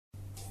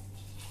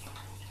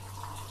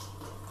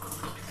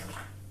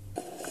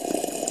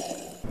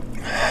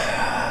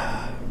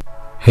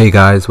Hey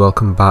guys,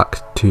 welcome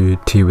back to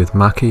Tea with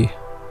Mackie.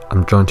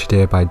 I'm joined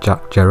today by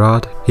Jack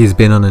Gerard. He's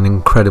been on an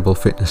incredible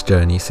fitness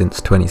journey since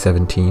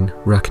 2017,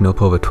 racking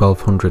up over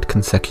 1,200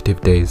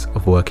 consecutive days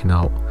of working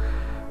out.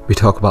 We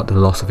talk about the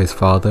loss of his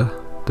father,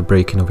 the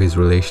breaking of his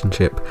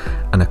relationship,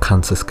 and a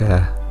cancer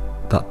scare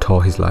that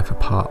tore his life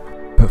apart.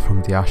 But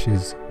from the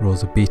ashes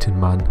rose a beaten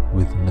man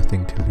with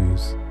nothing to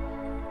lose.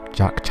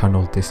 Jack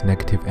channeled this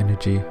negative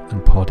energy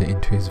and poured it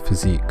into his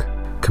physique,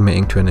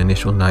 committing to an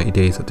initial 90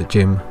 days at the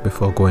gym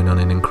before going on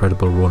an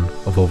incredible run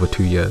of over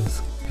 2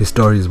 years. His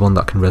story is one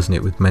that can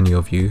resonate with many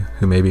of you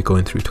who may be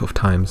going through tough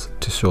times,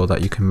 to show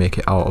that you can make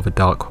it out of a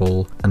dark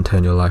hole and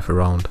turn your life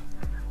around.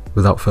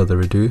 Without further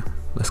ado,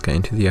 let's get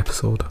into the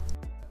episode.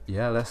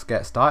 Yeah, let's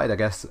get started. I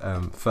guess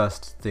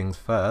first things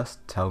first,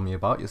 tell me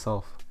about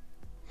yourself.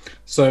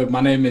 So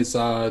my name is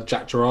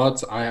Jack Gerard.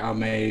 I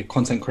am a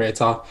content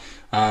creator.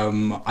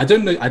 I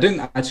didn't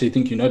actually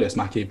think you know this,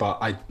 Mackie, but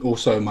I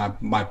also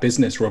my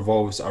business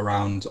revolves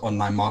around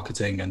online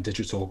marketing and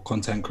digital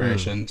content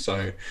creation.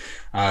 So,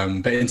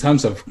 but in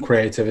terms of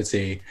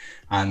creativity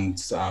and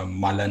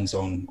my lens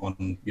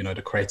on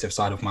the creative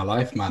side of my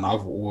life, man,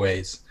 I've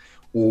always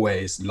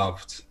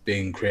loved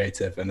being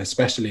creative, and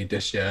especially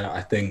this year,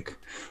 I think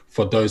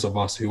for those of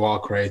us who are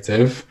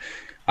creative,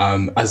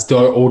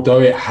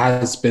 although it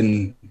has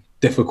been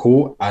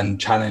difficult and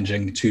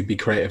challenging to be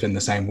creative in the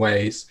same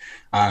ways,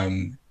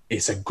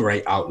 it's a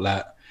great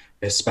outlet,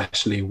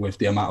 especially with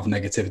the amount of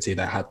negativity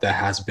that there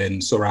has been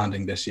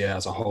surrounding this year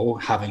as a whole.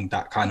 Having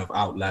that kind of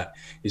outlet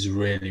is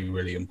really,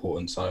 really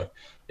important. So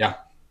yeah.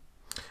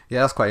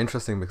 Yeah, that's quite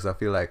interesting because I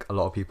feel like a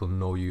lot of people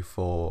know you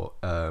for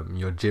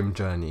your gym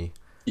journey.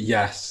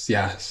 Yes.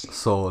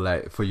 So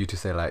like for you to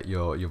say like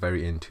you're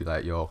very into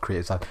like your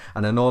creative side,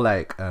 and I know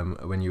like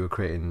when you were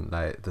creating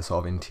like the sort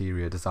of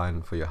interior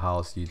design for your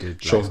house, you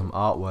did like some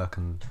artwork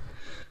and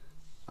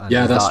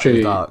yeah, that's true.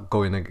 Is that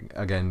going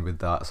again with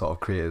that sort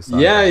of creative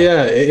side? Yeah,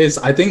 it is.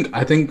 I think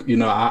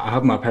I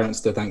have my parents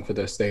to thank for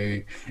this.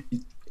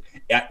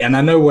 And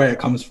I know where it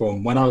comes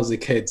from. When I was a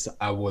kid,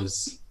 I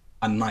was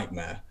a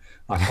nightmare.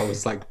 Like I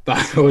was like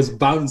I was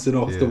bouncing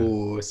off the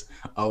walls.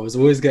 I was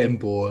always getting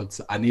bored.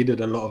 I needed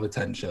a lot of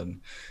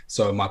attention.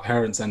 So my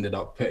parents ended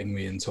up putting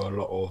me into a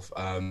lot of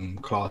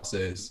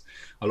classes,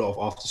 a lot of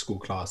after school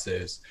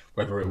classes,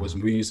 whether it was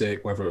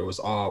music, whether it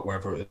was art,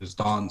 whether it was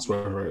dance,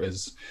 whether it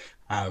was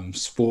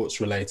sports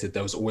related.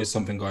 There was always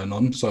something going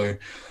on. So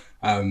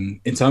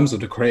in terms of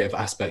the creative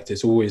aspect,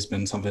 it's always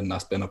been something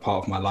that's been a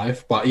part of my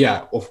life. But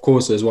yeah, of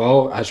course, as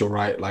well, as you're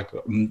right, like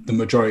the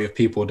majority of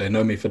people, they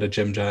know me for the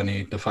gym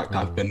journey, the fact that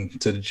I've been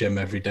to the gym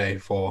every day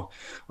for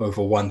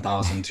over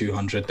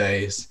 1,200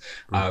 days.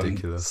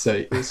 Ridiculous.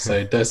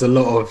 So there's a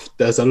lot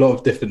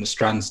of different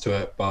strands to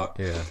it. But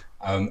yeah,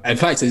 in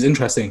fact, it's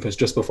interesting because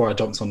just before I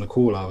jumped on the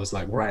call, I was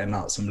like writing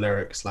out some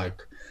lyrics.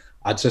 Like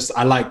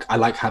I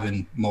like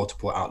having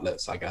multiple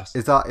outlets, I guess.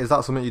 Is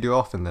that something you do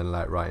often then,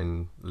 like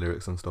writing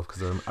lyrics and stuff?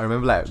 Because I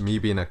remember like me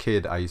being a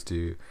kid, I used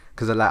to,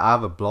 because like I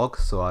have a blog,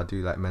 so I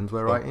do like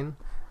menswear writing,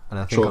 and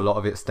I think a lot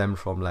of it stemmed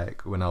from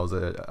like when I was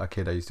a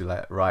kid, I used to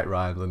like write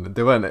rhymes, and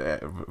they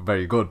weren't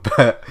very good,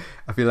 but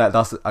I feel like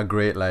that's a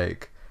great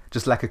like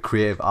just like a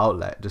creative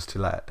outlet, just to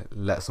like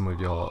let some of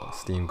your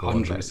steam go,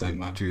 100%,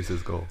 and like,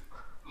 juices go.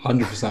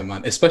 100%,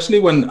 man. Especially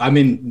when, I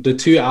mean, the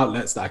two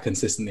outlets that I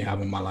consistently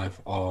have in my life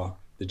are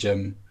the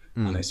gym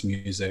and it's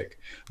music.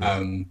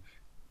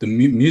 The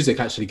music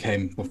actually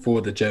came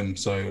before the gym.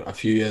 So a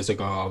few years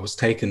ago, I was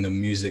taking the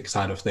music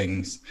side of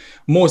things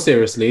more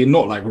seriously,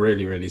 not like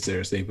really, really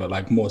seriously, but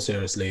like more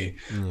seriously.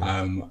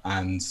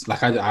 And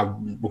like I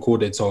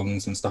recorded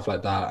songs and stuff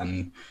like that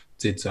and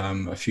did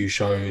a few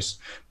shows.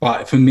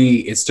 But for me,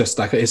 it's just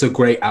like, it's a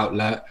great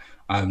outlet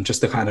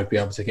just to kind of be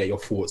able to get your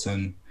thoughts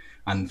and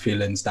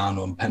feelings down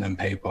on pen and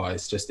paper.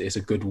 It's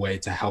a good way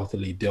to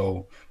healthily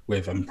deal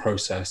with and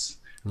process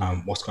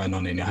what's going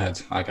on in your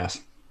head, I guess.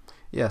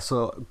 Yeah,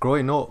 so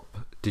growing up,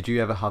 did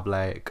you ever have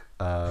like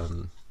a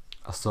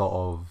sort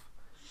of,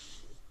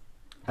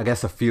 I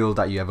guess, a field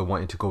that you ever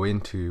wanted to go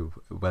into,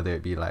 whether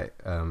it be like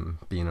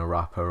being a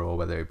rapper or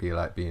whether it be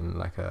like being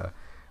like or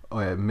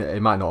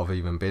it might not have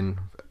even been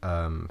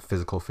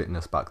physical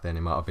fitness back then,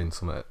 it might have been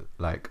something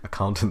like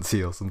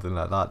accountancy or something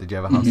like that. Did you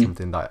ever have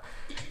something that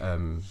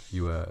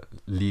you were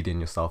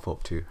leading yourself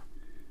up to?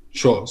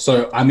 Sure.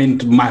 So, I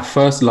mean, my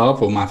first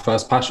love or my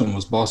first passion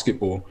was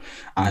basketball.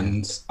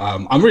 And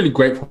I'm really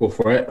grateful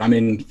for it. I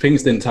mean,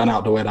 things didn't turn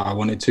out the way that I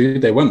wanted to.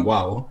 They went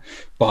well.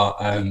 But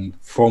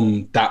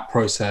from that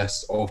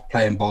process of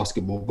playing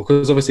basketball,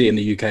 because obviously in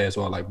the UK as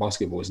well, like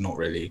basketball is not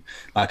really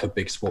like a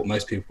big sport.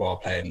 Most people are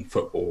playing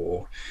football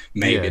or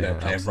maybe they're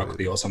playing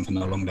rugby or something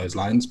along those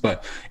lines.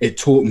 But it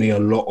taught me a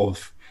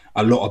lot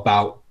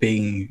about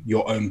being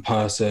your own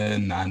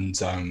person,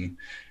 and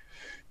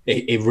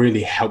it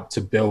really helped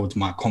to build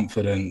my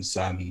confidence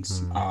and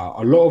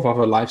a lot of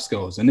other life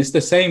skills. And it's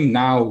the same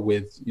now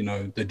with,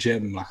 the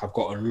gym. Like I've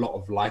got a lot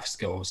of life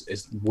skills.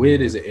 As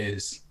weird as it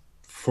is,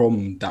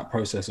 from that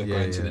process of Yeah,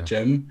 going to the yeah.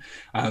 gym.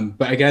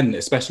 But again,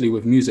 especially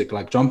with music,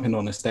 like jumping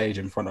on a stage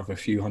in front of a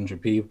few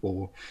hundred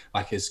people,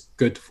 like it's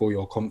good for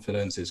your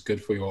confidence, it's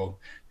good for your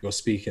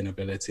speaking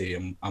ability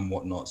and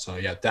whatnot. So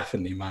yeah,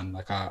 definitely, man.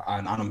 Like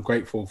and I'm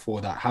grateful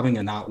for that. Having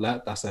an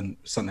outlet, that's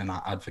something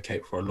I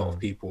advocate for a lot of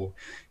people,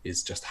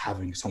 is just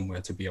having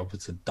somewhere to be able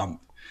to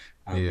dump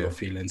your Yeah.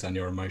 feelings and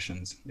your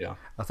emotions. Yeah.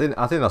 I think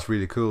that's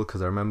really cool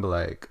because I remember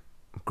like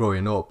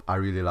growing up, I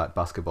really liked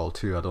basketball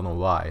too. I don't know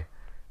why,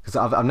 because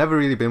I've never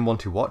really been one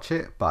to watch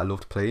it, but I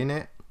loved playing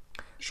it.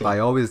 But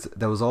Sure.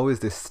 there was always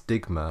this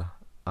stigma,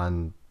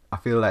 and I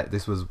feel like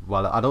this was,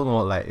 well, I don't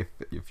know like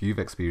if you've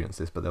experienced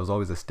this, but there was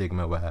always a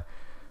stigma where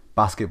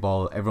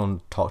basketball,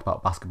 everyone talked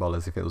about basketball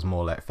as if it was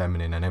more like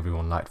feminine, and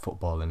everyone liked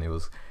football, and it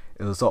was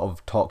sort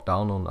of talked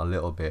down on a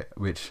little bit,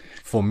 which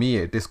for me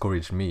it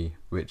discouraged me,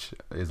 which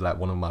is like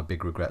one of my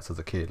big regrets as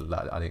a kid.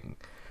 Like I didn't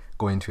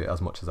go into it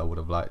as much as I would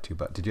have liked to.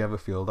 But did you ever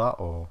feel that,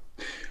 or?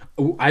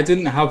 I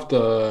didn't have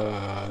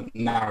the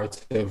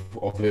narrative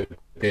of it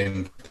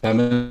being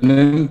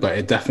feminine, but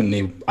it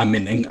definitely, I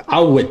mean, I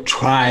would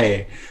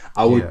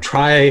Yeah,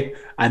 try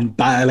and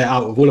battle it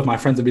out with all of my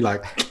friends and be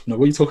like, no,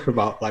 what are you talking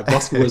about? Like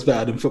basketball is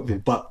better than football.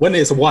 But when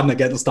it's one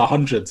against the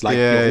hundreds, like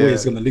you're yeah,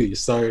 always yeah, gonna lose.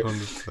 So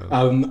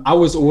 100%. I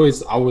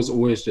was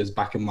always just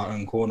back in my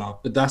own corner.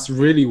 But that's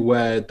really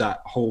where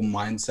that whole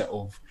mindset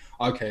of,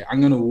 okay,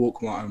 I'm gonna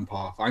walk my own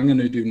path. I'm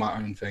gonna do my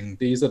own thing.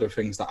 These are the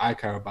things that I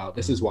care about.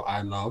 This is what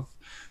I love.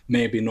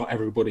 Maybe not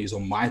everybody's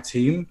on my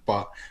team,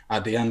 but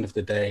at the end of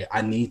the day,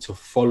 I need to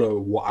follow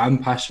what I'm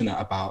passionate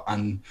about.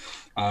 And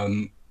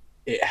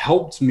it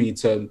helped me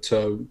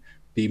to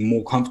be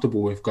more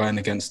comfortable with going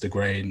against the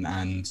grain.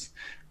 And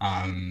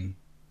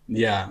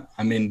yeah,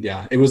 I mean,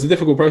 yeah, it was a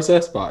difficult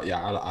process, but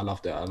yeah, I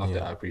loved it. I loved it.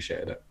 Yeah. I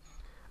appreciated it.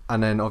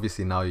 And then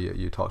obviously now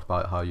you talked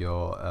about how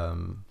you're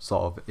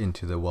sort of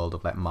into the world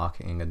of like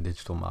marketing and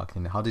digital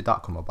marketing. How did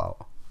that come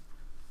about?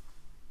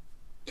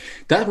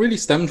 That really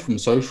stemmed from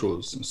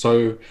socials.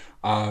 So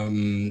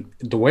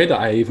the way that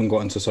I even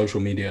got into social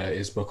media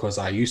is because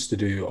I used to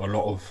do a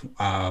lot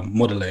of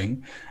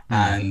modeling, Mm.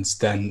 and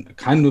then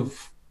kind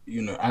of,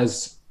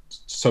 as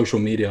social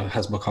media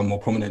has become more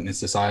prominent in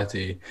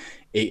society,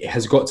 it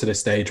has got to the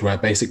stage where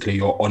basically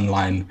your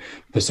online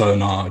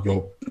persona,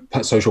 your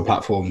social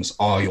platforms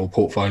are your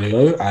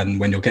portfolio. And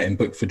when you're getting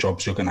booked for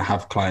jobs, you're going to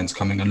have clients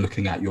coming and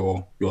looking at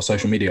your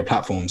social media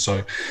platform.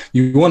 So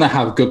you want to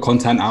have good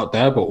content out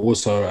there, but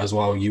also as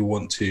well, you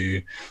want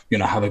to,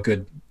 have a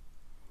good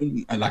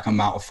like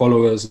amount of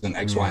followers and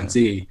X, Y, and Yeah.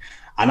 Z.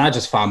 And I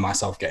just found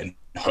myself getting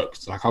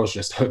hooked. Like I was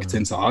just hooked Mm.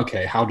 into,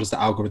 okay, how does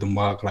the algorithm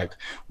work? Like,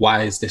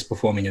 why is this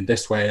performing in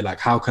this way? Like,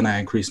 how can I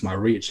increase my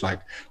reach? Like,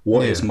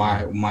 what is Yeah. my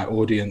Yeah. my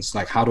audience?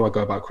 Like, how do I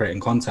go about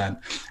creating content?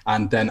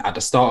 And then at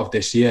the start of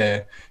this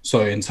year,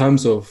 so in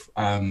terms of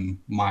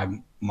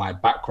my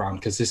background,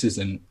 because this is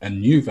a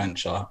new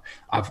venture,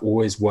 I've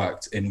always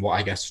worked in what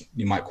I guess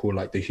you might call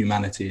like the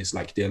humanities,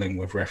 like dealing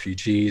with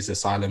refugees,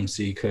 asylum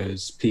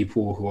seekers,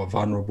 people who are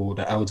vulnerable,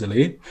 the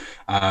elderly.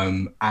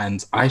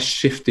 And I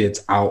shifted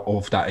out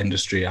of that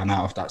industry and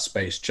out of that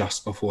space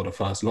just before the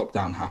first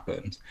lockdown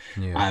happened.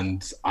 Yeah.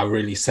 And I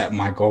really set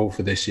my goal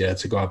for this year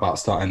to go about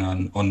starting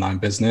an online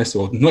business,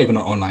 or not even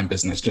an online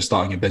business, just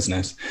starting a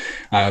business.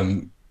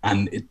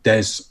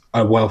 There's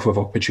a wealth of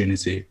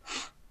opportunity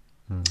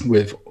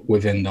Mm.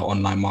 within the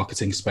online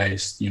marketing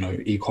space,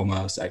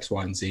 e-commerce, X,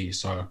 Y, and Z.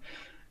 So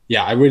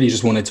yeah, I really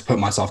just wanted to put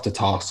myself to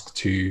task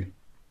to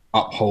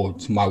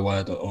uphold my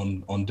word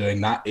on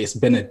doing that. It's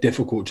been a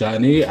difficult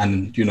journey,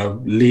 and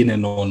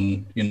leaning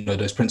on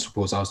those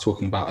principles I was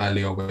talking about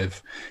earlier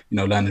with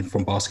learning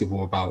from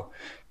basketball about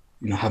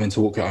having to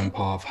walk your own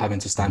path, having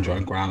to stand your Mm.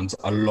 own ground.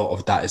 A lot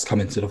of that is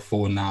coming to the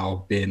fore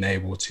now, being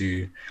able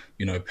to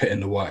put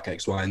in the work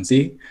X, Y, and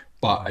Z.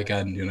 But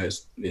again,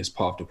 it's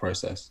part of the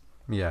process.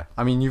 Yeah,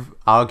 I mean, you've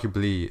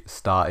arguably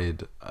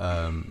started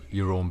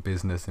your own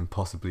business in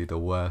possibly the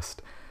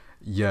worst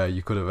year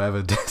you could have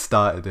ever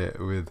started it,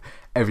 with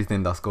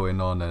everything that's going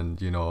on,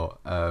 and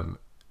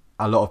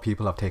a lot of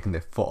people have taken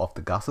their foot off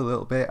the gas a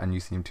little bit, and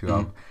you seem to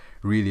have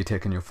really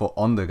taken your foot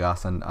on the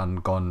gas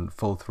and gone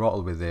full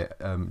throttle with it.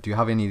 Do you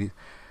have any,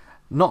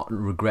 not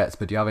regrets,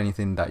 but do you have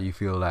anything that you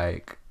feel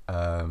like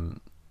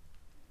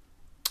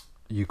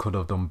you could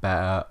have done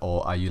better,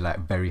 or are you like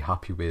very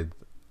happy with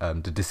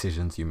the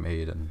decisions you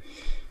made? And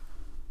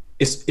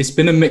It's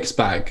been a mixed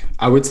bag.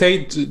 I would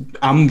say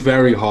I'm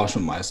very harsh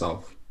on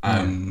myself.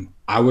 yeah.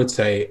 I would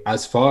say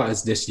as far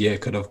as this year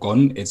could have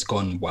gone, it's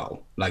gone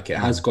well. Like it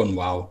has Mm. gone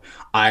well.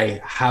 I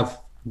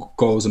have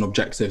goals and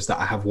objectives that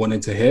I have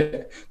wanted to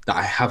hit that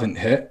I haven't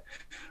hit.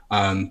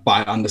 But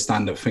I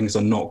understand that things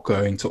are not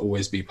going to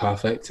always be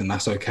perfect, and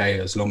that's okay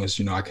as long as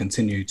I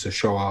continue to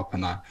show up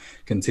and I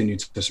continue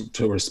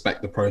to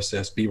respect the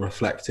process, be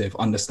reflective,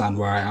 understand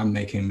where I am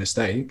making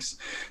mistakes.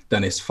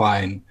 Then it's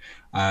fine.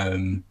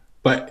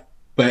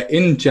 But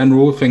in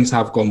general, things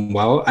have gone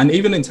well, and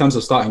even in terms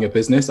of starting a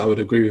business, I would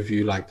agree with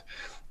you. Like,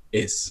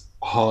 it's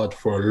hard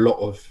for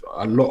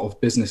a lot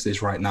of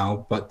businesses right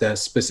now, but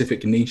there's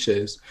specific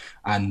niches,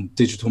 and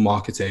digital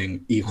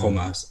marketing,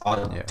 e-commerce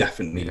are Yeah.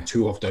 definitely Yeah.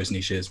 two of those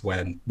niches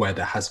where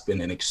there has been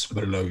an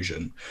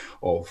explosion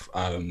of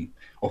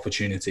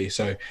opportunity.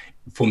 So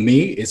for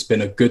me, it's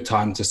been a good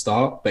time to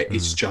start, but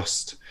it's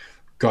just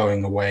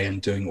going away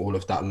and doing all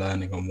of that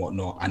learning and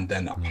whatnot, and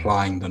then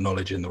applying the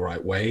knowledge in the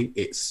right way.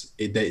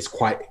 It's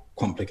quite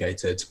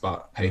complicated,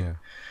 but hey, Yeah.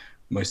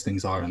 most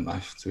things are in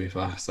life, to be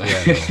fair. So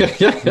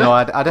Yeah, no,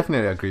 I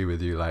definitely agree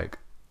with you. Like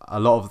a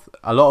lot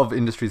of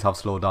industries have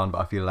slowed down, but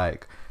I feel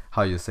like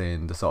how you're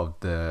saying the sort of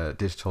the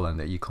digital and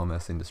the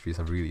e-commerce industries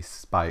have really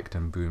spiked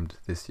and boomed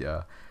this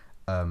year.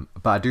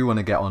 But I do want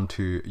to get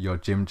onto your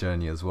gym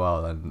journey as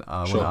well, and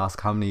I want to sure. ask,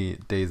 how many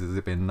days has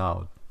it been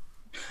now?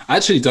 I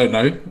actually don't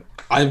know.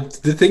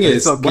 The thing Are you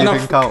is, sort of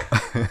keeping count?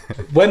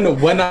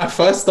 when I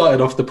first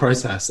started off the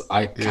process,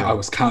 I Yeah.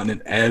 was counting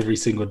it every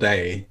single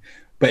day,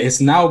 but it's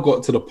now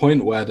got to the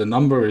point where the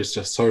number is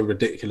just so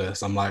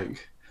ridiculous. I'm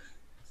like,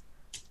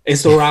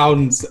 it's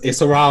around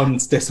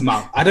this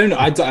amount. I don't know.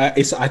 I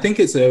think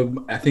it's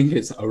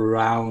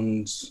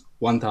around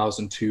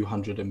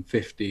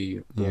 1,250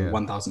 or Yeah.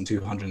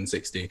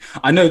 1,260.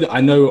 I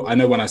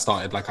know when I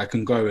started, like I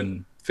can go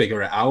and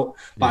figure it out,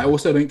 but I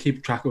also don't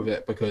keep track of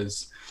it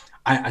because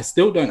I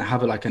still don't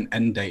have like an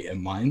end date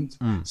in mind.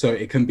 So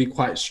it can be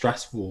quite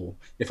stressful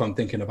if I'm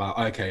thinking about,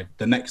 okay,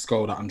 the next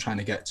goal that I'm trying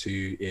to get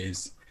to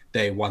is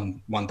day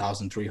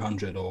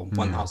 1,300 or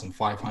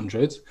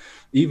 1,500,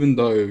 even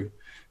though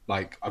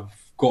like I've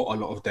got a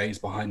lot of days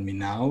behind me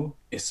now.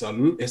 It's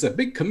a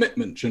big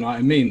commitment, do you know what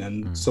I mean?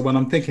 And so when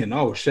I'm thinking,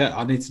 oh shit,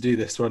 I need to do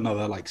this for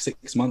another like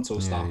 6 months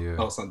or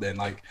something,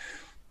 like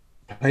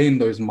playing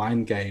those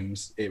mind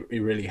games, it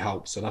really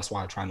helps. So that's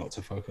why I try not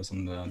to focus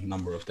on the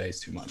number of days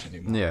too much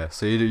anymore. Yeah,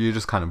 so you're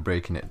just kind of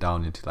breaking it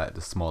down into like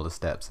the smaller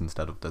steps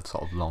instead of the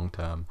sort of long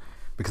term,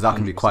 because that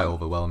can be quite 100%.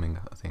 overwhelming,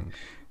 I think.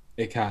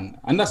 It can,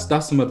 and that's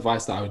some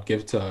advice that I would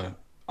give to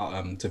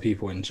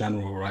people in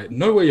general, right?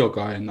 Know where you're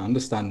going,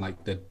 understand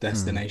like the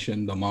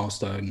destination, the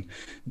milestone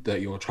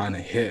that you're trying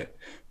to hit.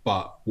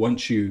 But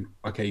once you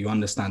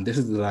understand this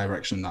is the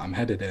direction that I'm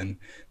headed in,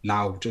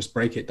 now just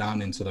break it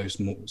down into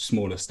those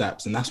smaller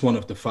steps. And that's one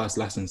of the first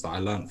lessons that I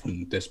learned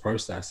from this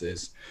process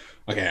is,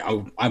 okay,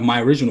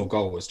 my original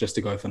goal was just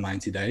to go for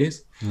 90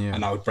 days.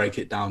 And I would break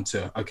it down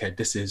to, okay,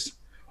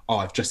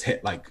 I've just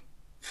hit like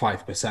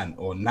 5%,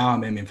 or now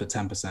I'm aiming for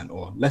 10%,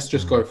 or let's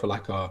just go for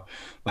like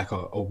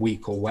a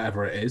week or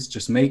whatever it is.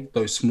 Just make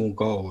those small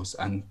goals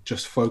and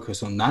just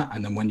focus on that.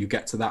 And then when you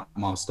get to that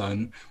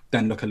milestone,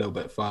 then look a little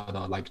bit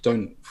further. Like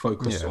don't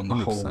focus on the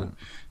 100%. whole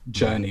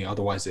journey.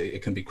 Otherwise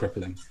it can be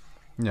crippling.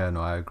 Yeah,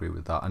 no, I agree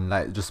with that. And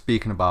like just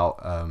speaking about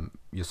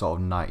your sort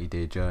of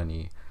 90-day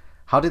journey,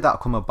 how did that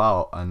come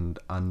about, and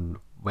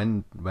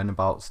when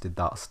abouts did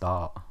that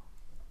start?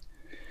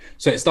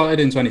 So it started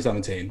in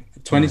 2017.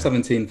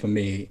 2017 for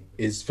me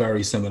is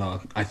very similar,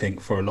 I think,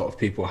 for a lot of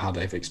people, how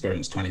they've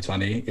experienced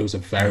 2020. It was a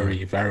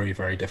very, very,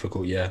 very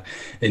difficult year.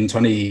 In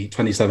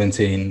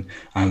 2017,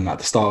 at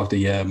the start of the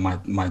year,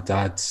 my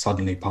dad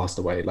suddenly passed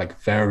away, like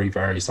very,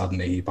 very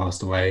suddenly he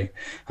passed away.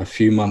 A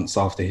few months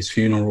after his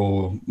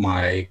funeral,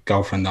 my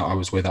girlfriend that I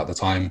was with at the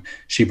time,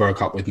 she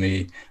broke up with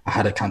me. I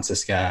had a cancer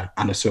scare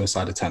and a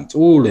suicide attempt,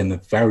 all in a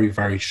very,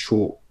 very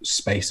short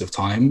space of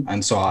time.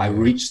 And so I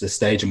reached the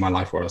stage in my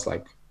life where I was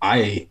like,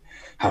 I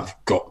have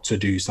got to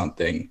do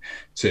something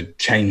to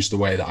change the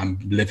way that I'm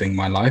living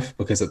my life,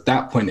 because at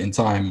that point in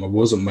time, I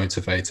wasn't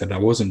motivated, I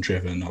wasn't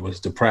driven, I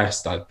was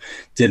depressed, I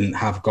didn't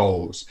have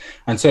goals.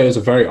 And so it was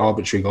a very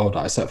arbitrary goal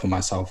that I set for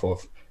myself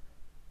of,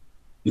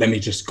 let me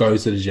just go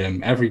to the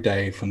gym every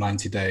day for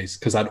 90 days,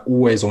 because I'd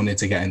always wanted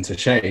to get into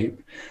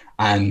shape.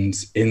 And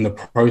in the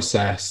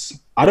process,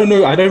 I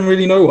don't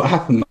really know what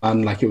happened,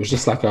 man. Like it was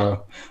just like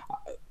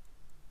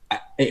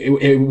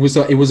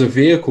it was a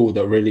vehicle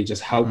that really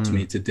just helped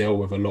me to deal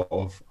with a lot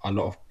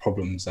of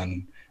problems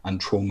and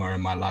trauma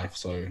in my life.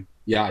 So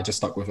yeah, I just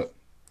stuck with it.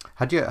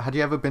 Had you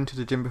ever been to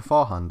the gym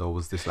beforehand, or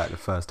was this like the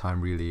first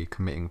time really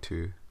committing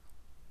to?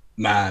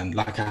 Man,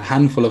 like a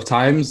handful of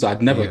times.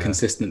 I'd never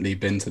consistently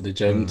been to the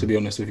gym, to be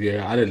honest with you.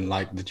 I didn't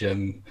like the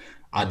gym.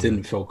 I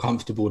didn't feel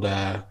comfortable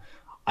there.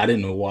 I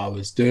didn't know what I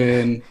was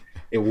doing.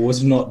 It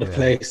was not the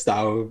place that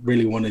I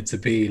really wanted to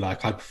be.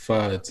 Like I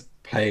preferred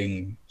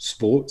playing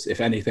sports.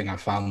 If anything, I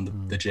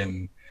found the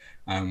gym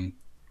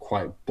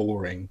quite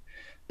boring.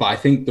 But I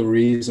think the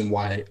reason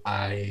why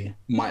I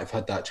might have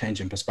had that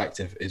change in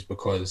perspective is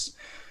because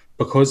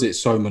it's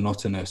so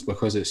monotonous,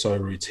 because it's so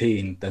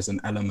routine, there's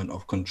an element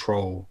of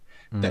control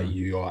that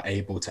you are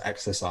able to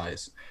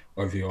exercise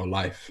over your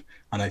life.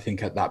 And I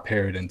think at that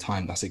period in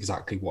time, that's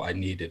exactly what I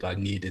needed. I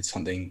needed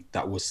something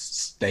that was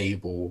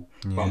stable,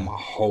 but my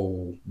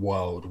whole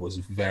world was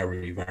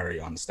very, very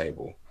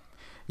unstable.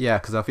 Yeah,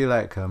 because I feel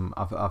like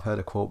I've heard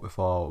a quote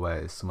before where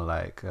it's something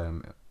like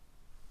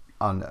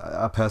and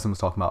a person was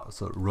talking about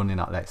sort of running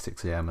at like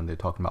 6 a.m. and they're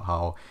talking about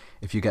how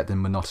if you get the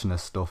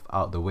monotonous stuff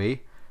out of the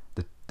way,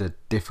 the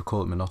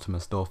difficult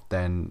monotonous stuff,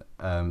 then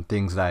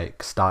things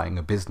like starting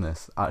a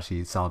business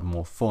actually sound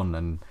more fun,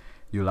 and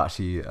you'll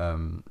actually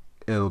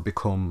it'll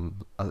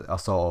become a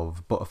sort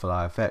of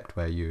butterfly effect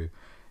where you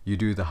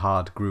do the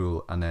hard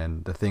gruel, and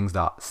then the things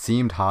that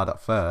seemed hard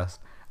at first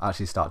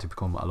actually start to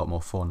become a lot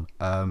more fun.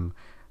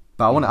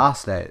 But I want to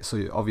ask that.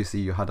 So obviously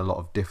you had a lot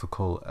of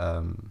difficult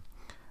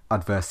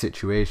adverse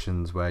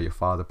situations where your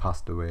father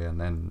passed away, and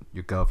then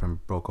your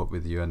girlfriend broke up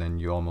with you, and then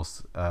you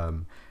almost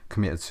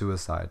committed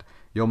suicide.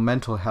 Your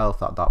mental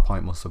health at that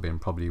point must have been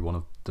probably one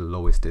of the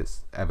lowest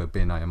it's ever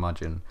been, I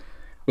imagine.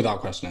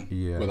 Without question.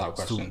 Yeah. Without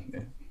So question. Yeah.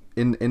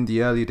 in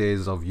the early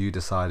days of you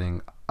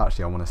deciding,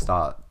 actually I want to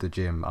start the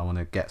gym, I want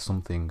to get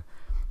something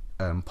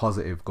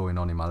positive going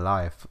on in my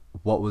life,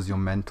 what was your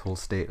mental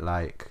state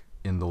like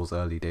in those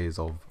early days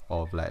of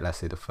like, let's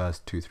say the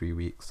first 2-3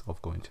 weeks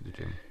of going to the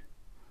gym?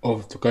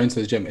 Of going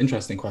to the gym,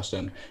 interesting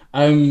question.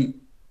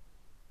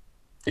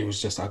 It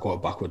was just I got to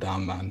buckle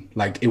down, man.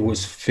 Like it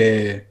was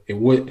fear. It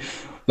would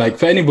like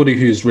for anybody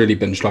who's really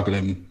been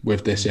struggling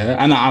with this year,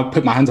 and I'll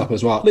put my hands up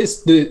as well.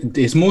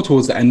 It's more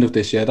towards the end of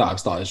this year that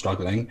I've started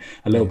struggling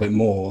a little bit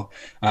more.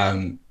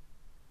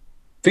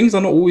 Things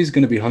are not always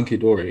going to be hunky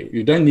dory.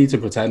 You don't need to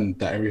pretend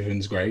that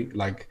everything's great.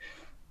 Like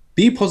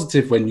be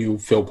positive when you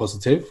feel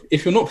positive.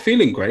 If you're not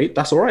feeling great,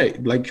 that's all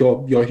right. Like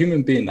you're a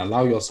human being.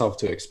 Allow yourself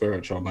to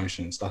experience your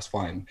emotions. That's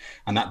fine.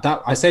 And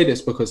that I say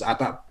this because at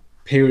that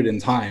period in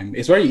time,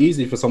 it's very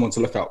easy for someone to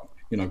look up,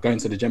 going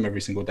to the gym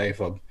every single day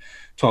for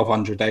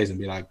 1,200 days and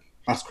be like,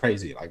 that's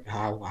crazy. Like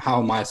how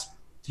am I?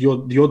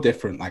 You're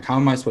different. Like how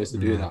am I supposed to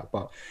do that?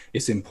 But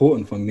it's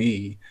important for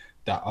me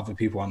that other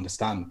people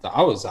understand that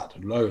I was at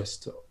the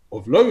lowest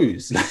of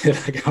lows.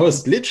 Like I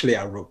was literally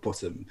at rock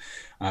bottom,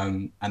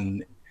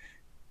 and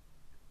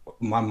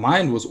my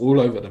mind was all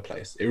over the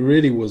place. It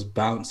really was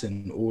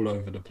bouncing all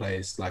over the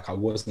place. Like I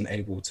wasn't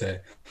able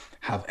to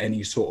have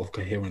any sort of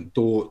coherent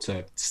thought,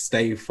 to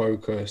stay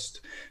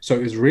focused. So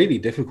it was really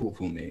difficult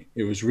for me.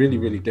 It was really,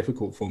 really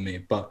difficult for me.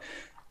 But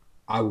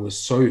I was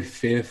so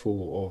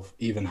fearful of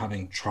even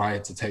having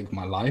tried to take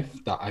my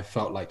life that I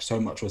felt like so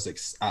much was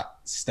at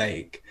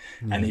stake.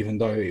 And even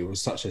though it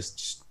was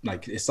it's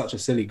such a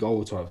silly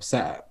goal to have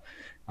set,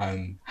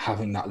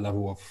 having that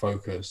level of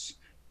focus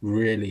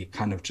really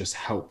kind of just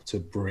helped to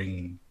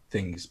bring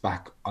things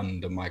back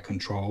under my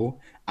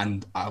control,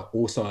 and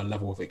also a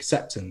level of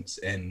acceptance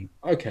in,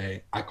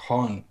 okay, I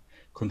can't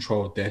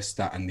control this,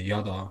 that, and the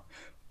other,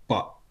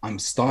 but I'm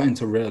starting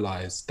to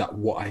realize that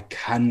what I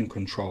can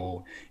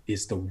control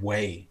is the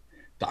way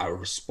that I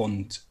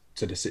respond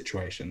to the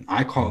situation.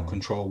 I can't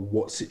control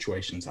what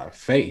situations I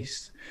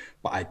face,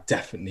 but I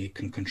definitely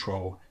can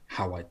control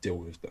how I deal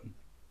with them.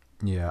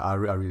 Yeah, I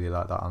really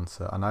like that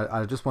answer, and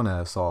I just want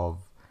to sort of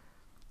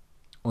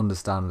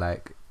understand,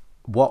 like,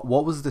 what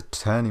was the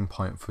turning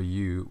point for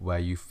you where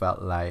you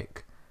felt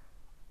like,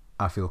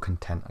 I feel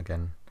content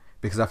again?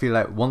 Because I feel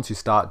like once you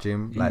start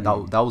gym, like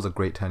that was a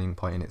great turning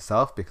point in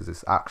itself, because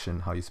it's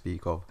action, how you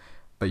speak of,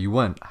 but you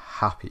weren't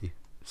happy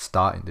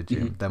starting the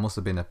gym. There must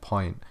have been a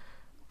point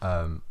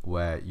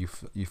where you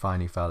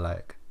finally felt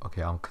like,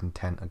 okay, I'm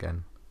content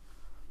again.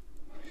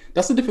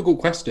 That's a difficult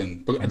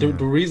question, but the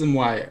reason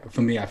why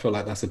for me I feel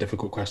like that's a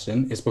difficult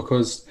question is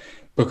because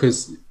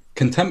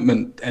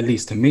contentment, at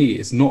least to me,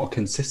 is not a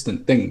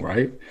consistent thing,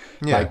 right?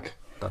 Yeah, like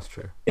that's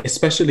true.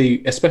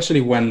 especially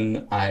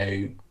when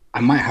I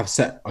might have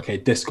set, okay,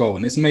 this goal,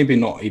 and it's maybe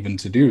not even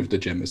to do with the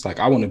gym. It's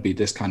like, I want to be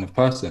this kind of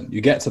person.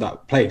 You get to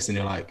that place and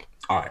you're like,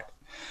 all right,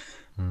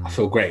 I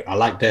feel great. I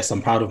like this.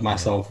 I'm proud of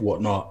myself,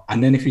 whatnot.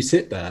 And then if you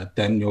sit there,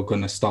 then you're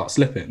going to start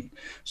slipping.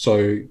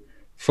 So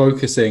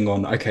focusing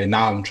on, okay,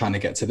 now I'm trying to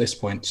get to this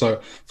point.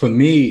 So for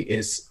me,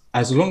 it's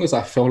as long as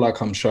I feel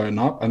like I'm showing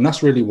up, and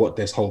that's really what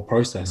this whole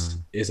process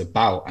is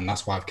about. And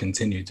that's why I've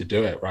continued to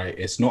do it, right?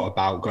 It's not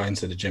about going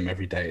to the gym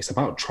every day. It's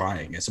about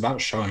trying. It's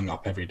about showing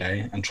up every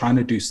day and trying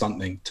to do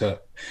something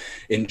to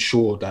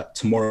ensure that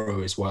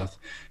tomorrow is worth,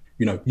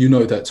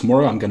 that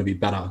tomorrow I'm going to be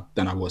better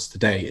than I was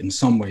today in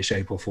some way,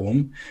 shape, or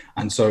form.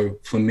 And so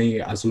for me,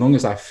 as long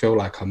as I feel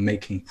like I'm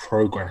making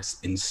progress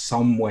in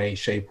some way,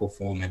 shape, or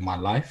form in my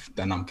life,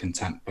 then I'm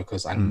content,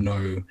 because I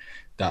know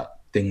that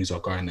things are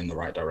going in the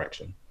right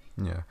direction.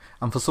 Yeah.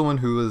 And for someone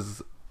who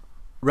was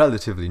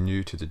relatively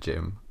new to the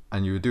gym,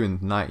 and you were doing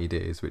 90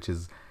 days, which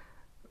is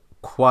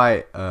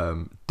quite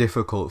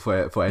difficult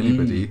for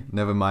anybody,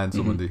 never mind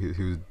someone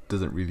who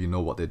doesn't really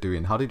know what they're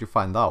doing. How did you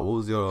find that? What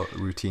was your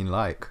routine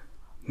like?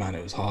 Man,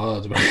 it was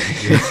hard, bro.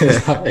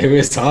 It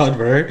was hard,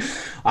 bro.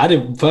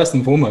 First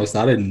and foremost,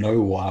 I didn't know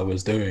what I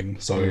was doing.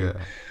 So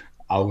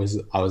I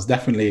was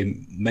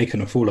definitely making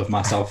a fool of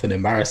myself and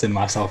embarrassing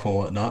myself and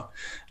whatnot.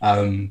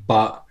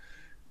 But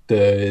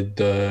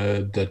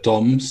the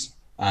DOMs,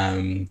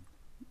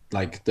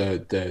 like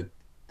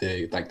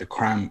the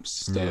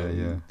cramps,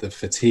 the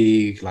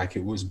fatigue, like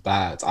it was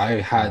bad.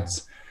 I had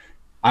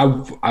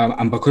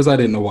And because I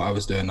didn't know what I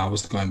was doing, I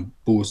was going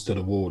balls to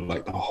the wall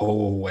like the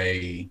whole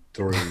way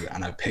through,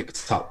 and I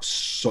picked up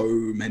so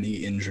many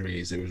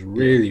injuries. It was Yeah.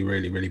 really,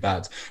 really, really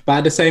bad. But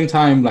at the same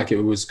time, like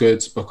it was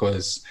good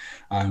because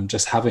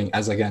just having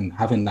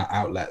that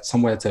outlet,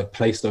 somewhere to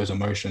place those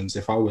emotions.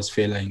 If I was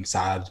feeling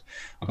sad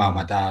about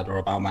my Mm. dad or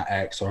about my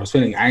ex, or I was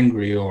feeling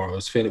angry, or I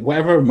was feeling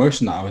whatever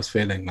emotion that I was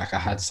feeling, like I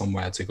had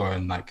somewhere to go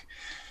and like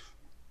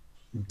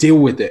deal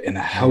with it in a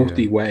Yeah.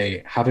 healthy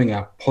way. Having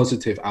a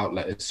positive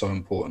outlet is so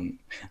important.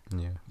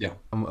 Yeah. Yeah.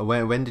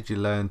 When did you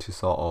learn to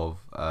sort of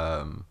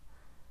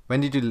when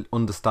did you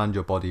understand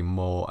your body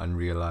more and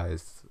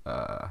realize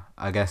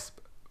I guess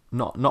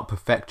not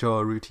perfect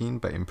your routine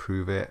but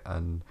improve it,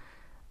 and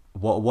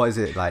what is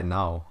it like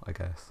now, I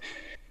guess?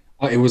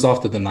 It was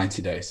after the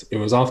 90 days. It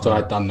was after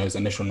I'd Mm. done those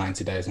initial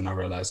 90 days and I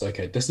realized,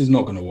 okay, this is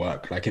not going to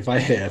work. Like if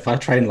I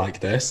train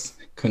like this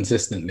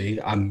consistently,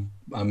 I'm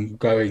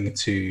going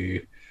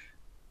to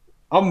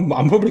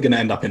I'm probably going to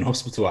end up in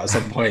hospital at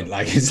some point.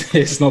 Like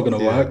it's not going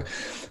to Yeah. work.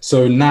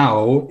 So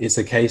now it's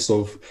a case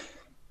of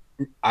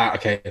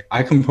okay,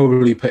 I can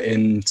probably put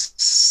in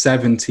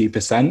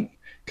 70% Yeah.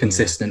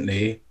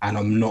 consistently, and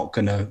I'm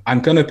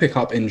gonna pick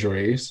up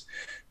injuries,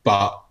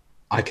 but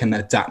I can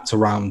adapt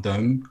around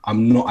them.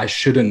 I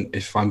shouldn't,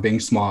 if I'm being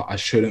smart, I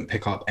shouldn't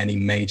pick up any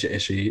major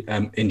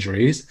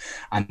injuries.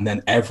 And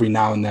then every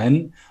now and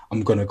then,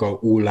 I'm gonna go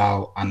all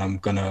out and I'm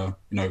gonna,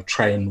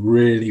 train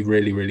really,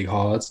 really, really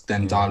hard,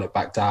 then Yeah. dial it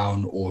back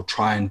down or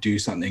try and do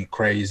something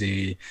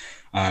crazy,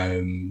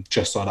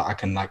 just so that I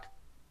can like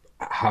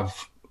have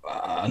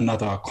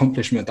another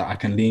accomplishment that I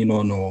can lean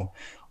on or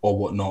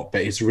whatnot.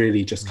 But it's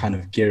really just kind Mm.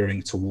 of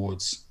gearing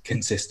towards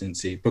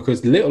consistency,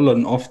 because little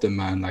and often,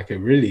 man, like it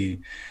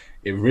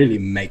really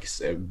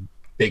makes a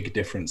big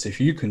difference. If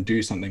you can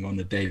do something on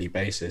a daily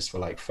basis for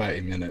like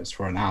 30 minutes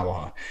for an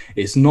hour,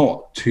 it's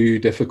not too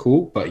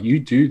difficult, but you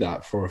do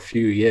that for a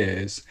few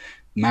years,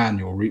 man,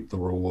 you'll reap the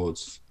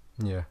rewards.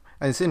 Yeah,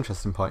 and it's an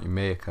interesting point you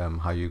make.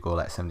 How you go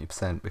like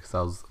 70%, because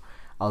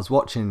I was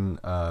watching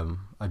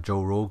a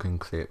Joe Rogan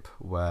clip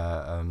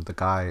where the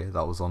guy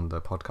that was on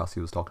the podcast,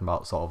 he was talking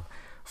about sort of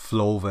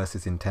flow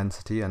versus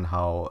intensity, and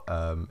how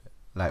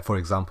like for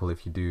example,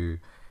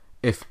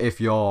 if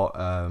your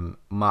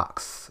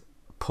max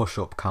push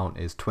up count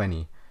is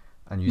 20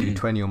 and you do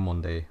 20 on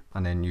Monday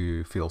and then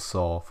you feel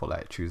sore for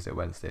like Tuesday,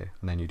 Wednesday,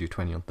 and then you do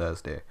 20 on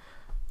Thursday,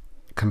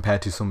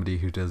 compared to somebody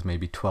who does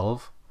maybe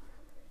 12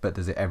 but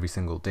does it every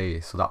single day.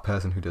 So that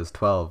person who does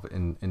 12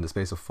 in the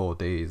space of 4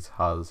 days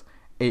has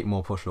 8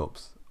 more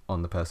push-ups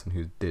on the person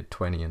who did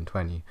 20 and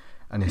 20.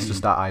 And it's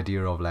just that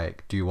idea of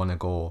like, do you want to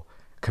go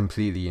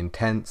completely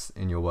intense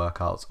in your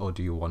workouts, or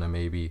do you want to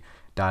maybe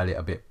dial it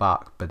a bit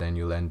back, but then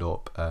you'll end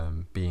up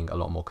being a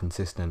lot more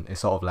consistent.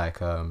 It's sort of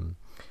like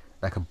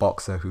a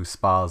boxer who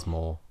spars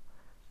more,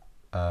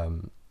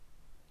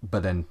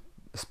 but then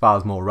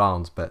spars more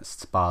rounds but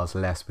spars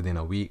less within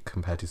a week,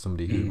 compared to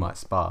somebody who might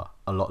spar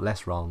a lot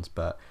less rounds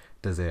but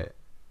does it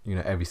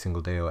every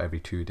single day or every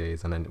 2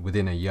 days, and then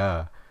within a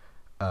year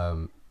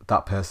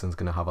that person's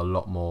going to have a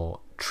lot more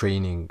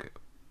training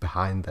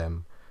behind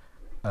them.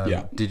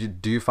 Yeah.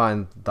 Do you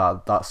find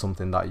that that's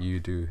something that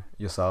you do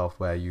yourself,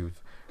 where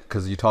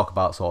because you talk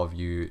about sort of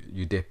you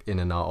dip in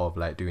and out of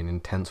like doing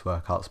intense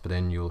workouts, but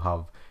then you'll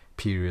have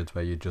periods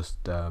where you're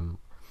just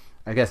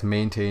I guess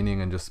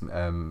maintaining and just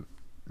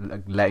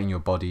letting your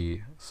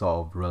body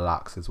sort of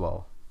relax as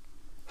well?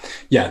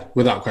 Yeah,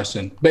 without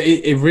question. But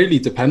it really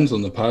depends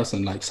on the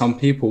person. Like some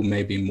people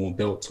may be more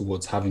built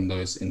towards having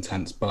those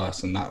intense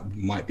bursts, and that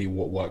might be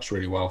what works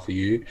really well for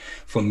you.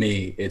 For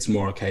me, it's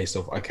more a case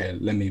of, okay,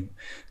 let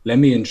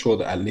me ensure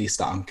that at least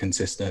that I'm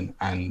consistent,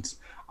 and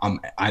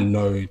I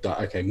know that,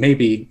 okay,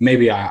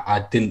 maybe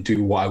I didn't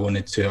do what I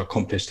wanted to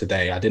accomplish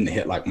today. I didn't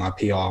hit like my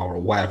PR or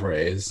whatever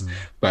it is,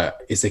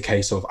 but it's a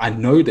case of I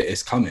know that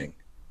it's coming.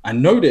 I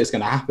know that it's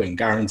going to happen,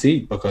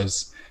 guaranteed,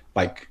 because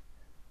like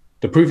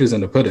the proof is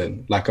in the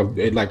pudding.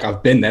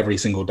 I've been every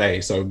single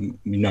day, so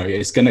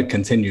it's going to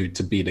continue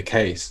to be the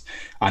case.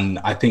 And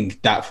I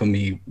think that for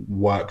me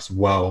works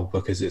well,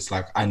 because it's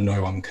like I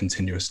know I'm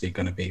continuously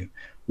going to be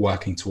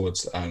working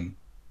towards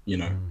you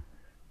know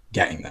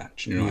getting there.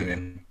 Do you know what I Yeah.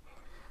 mean?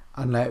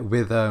 And like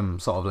with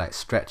sort of like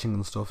stretching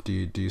and stuff, do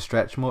you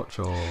stretch much,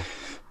 or?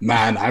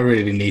 Man, I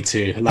really need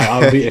to.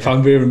 Like, if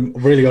I'm being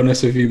really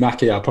honest with you,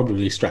 Mackie, I'll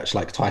probably stretch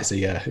like twice a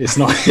year. It's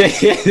not,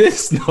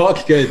 it's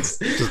not good.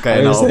 Just I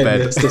getting was out of saying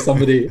bed. this to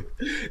somebody.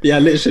 Yeah,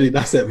 literally,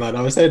 that's it, man.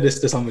 I was saying this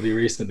to somebody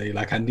recently.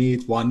 Like, I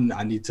need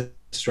to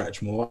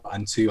stretch more,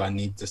 and two, I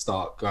need to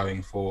start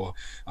going for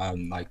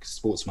like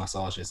sports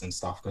massages and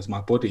stuff, because my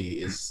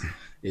body is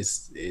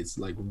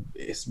like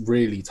it's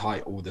really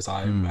tight all the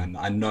time, and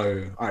I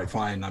know, all right,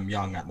 fine, I'm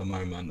young at the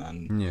moment,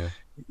 and Yeah.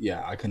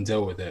 yeah, I can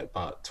deal with it.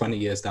 But 20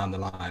 years down the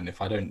line,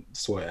 if I don't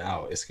sort it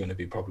out, it's going to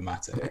be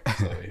problematic.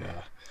 So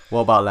yeah,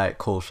 What about like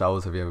cold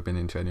showers? Have you ever been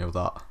into any of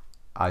that?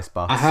 Ice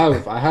I baths?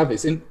 have, I have.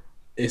 It's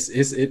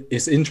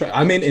interesting.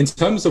 I mean, in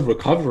terms of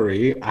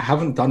recovery, I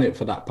haven't done it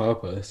for that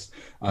purpose.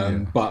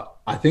 Yeah. But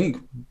I think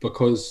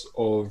because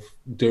of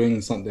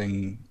doing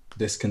something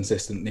this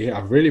consistently.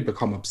 I've really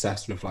become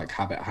obsessed with like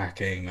habit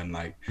hacking and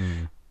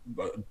Mm.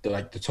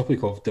 like the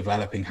topic of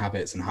developing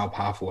habits and how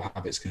powerful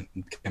habits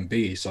can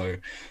be. So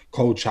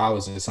cold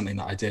showers is something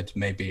that I did.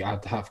 Maybe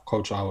I'd have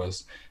cold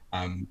showers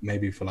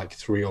maybe for like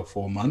 3 or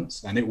 4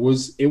 months, and it was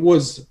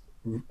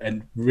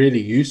and really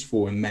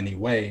useful in many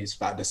ways,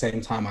 but at the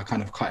same time I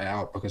kind of cut it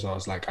out because I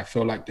was like, I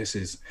feel like this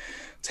is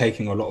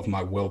taking a lot of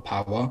my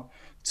willpower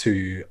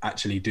to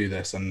actually do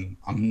this, and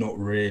I'm not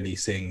really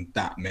seeing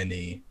that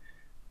many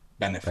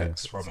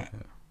benefits from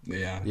Benefits. it.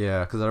 Yeah. Yeah,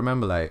 because I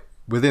remember like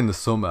within the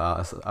summer,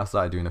 I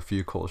started doing a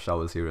few cold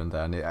showers here and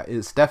there, and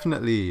it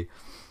definitely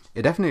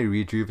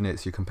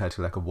rejuvenates you compared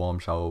to like a warm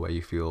shower where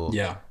you feel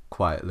Yeah.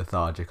 quite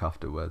lethargic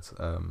afterwards.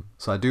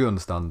 So I do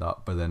understand that,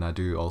 but then I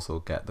do also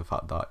get the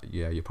fact that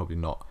yeah, you're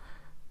probably not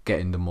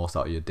getting the most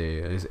out of your day.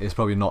 It's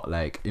probably not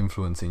like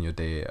influencing your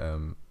day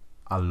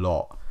a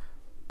lot.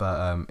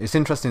 But it's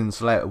interesting.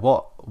 So like,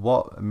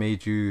 what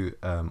made you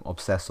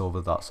obsess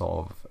over that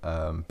sort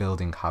of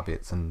building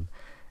habits, and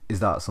is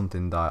that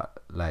something that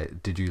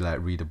like did you like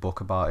read a book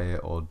about it,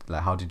 or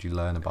like how did you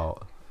learn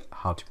about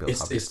how to build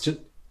It's habits? just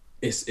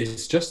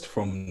it's just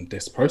from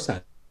this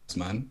process,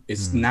 man.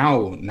 It's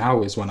Mm.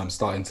 now is when I'm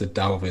starting to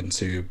delve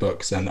into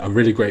books, and a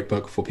really great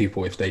book for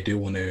people if they do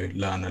want to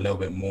learn a little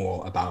bit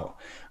more about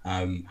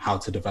how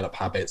to develop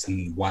habits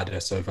and why they're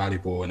so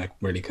valuable in a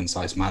really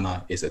concise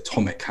manner is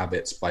Atomic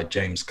Habits by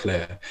James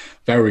Clear.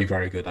 Very,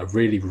 very good. I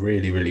really,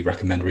 really, really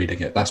recommend reading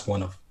it. That's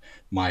one of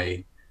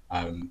my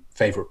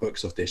favorite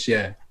books of this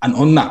year. And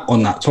on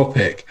that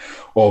topic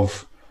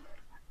of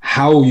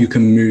how you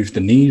can move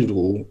the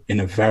needle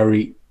in a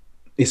very,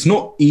 it's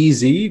not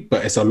easy,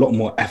 but it's a lot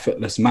more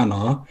effortless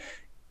manner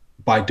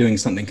by doing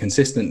something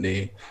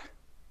consistently.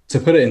 To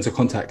put it into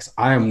context,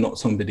 I am not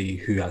somebody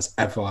who has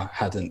ever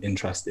had an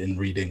interest in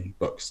reading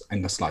books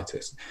in the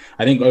slightest.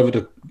 I think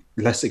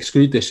let's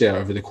exclude this year,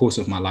 over the course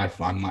of my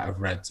life, I might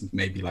have read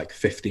maybe like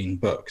 15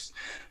 books,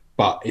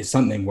 but it's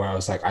something where I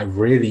was like, I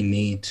really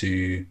need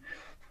to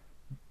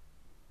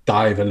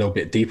dive a little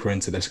bit deeper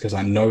into this because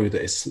I know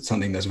that it's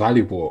something that's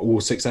valuable. All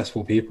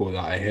successful people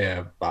that I hear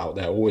about,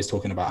 they're always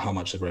talking about how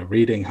much they're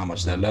reading, how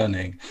much they're Mm.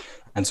 learning.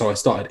 And so I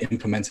started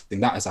implementing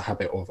that as a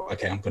habit of,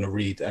 okay, I'm going to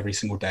read every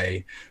single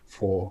day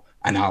for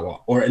an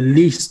hour or at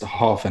least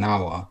half an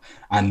hour.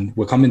 And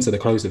we're coming to the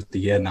close of the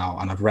year now,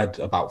 and I've read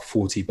about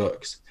 40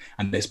 books.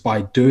 And it's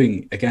by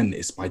doing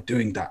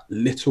that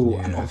little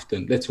and Yeah.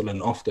 often, little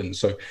and often.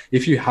 So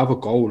if you have a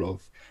goal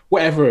of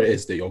whatever it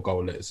is that your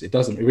goal is, it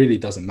really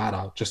doesn't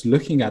matter. Just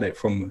looking at it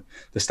from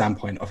the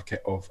standpoint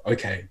of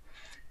okay,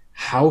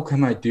 how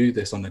can I do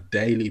this on a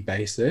daily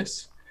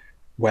basis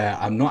where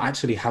I'm not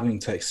actually having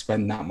to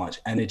expend that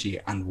much energy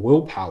and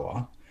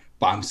willpower,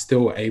 but I'm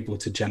still able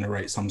to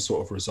generate some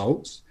sort of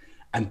results,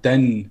 and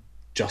then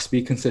just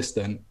be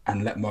consistent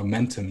and let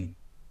momentum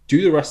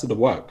do the rest of the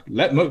work.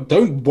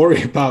 Don't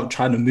worry about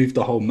trying to move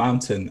the whole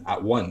mountain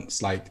at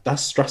once. Like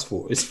that's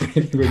stressful. It's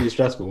really, really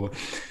stressful.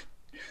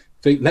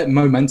 Let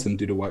momentum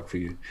do the work for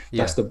you.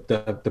 That's Yeah.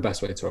 the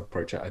best way to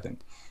approach it, I think.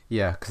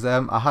 Yeah, because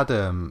I had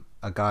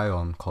a guy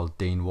on called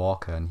Dane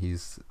Walker, and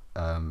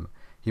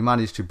he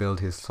managed to build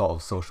his sort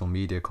of social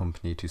media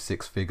company to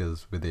six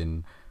figures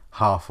within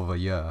half of a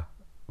year,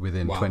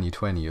 within Wow.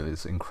 2020.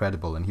 It's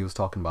incredible, and he was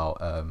talking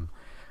about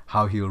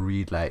how he'll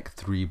read like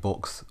three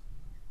books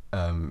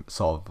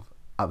sort of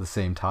at the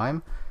same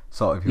time.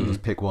 Sort of he'll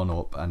just pick one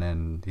up and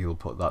then he'll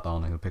put that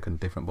down and he'll pick a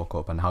different book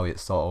up, and how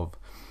it's sort of,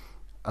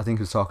 I think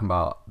he was talking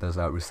about, there's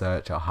a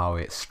research on how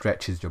it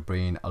stretches your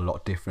brain a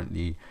lot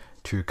differently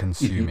to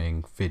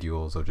consuming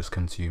videos or just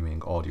consuming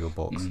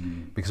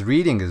audiobooks, because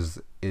reading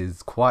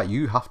is quite,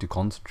 you have to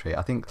concentrate.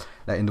 I think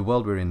like in the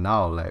world we're in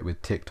now, like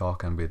with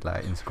TikTok and with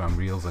like Instagram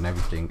Reels and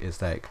everything,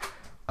 it's like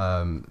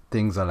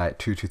things are like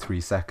 2 to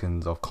 3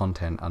 seconds of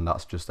content, and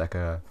that's just like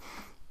a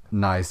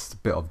nice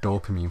bit of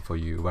dopamine for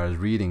you, whereas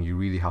reading, you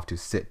really have to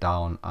sit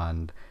down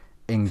and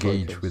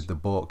engage Focus. with the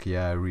book.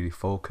 Yeah, really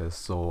focus.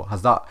 So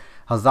has that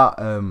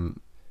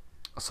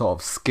sort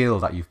of skill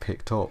that you've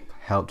picked up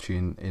helped you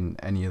in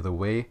any other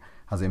way?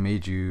 Has it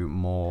made you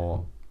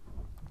more,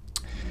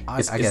 I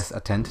It's guess,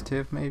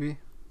 attentive maybe?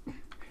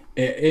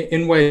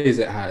 in ways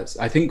it has.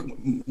 I think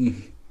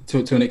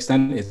to an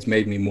extent, it's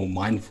made me more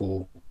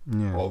mindful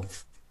Yeah.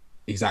 of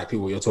exactly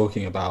what you're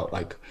talking about.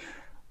 Like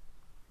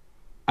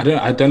I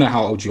don't know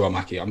how old you are,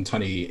 Mackie. I'm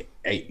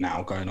 28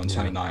 now, going on Yeah.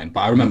 29. But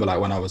I remember like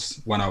when I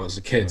was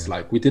a kid, Yeah.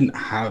 like we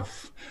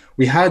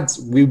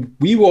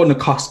were on the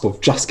cusp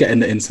of just getting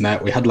the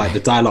internet. We had like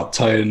the dial-up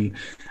tone.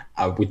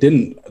 We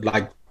didn't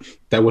like,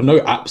 there were no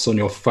apps on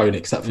your phone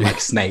except for like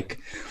Snake.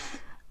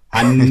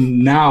 And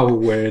now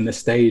we're in a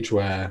stage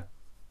where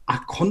I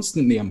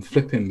constantly am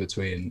flipping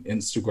between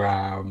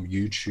Instagram,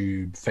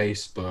 YouTube,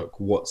 Facebook,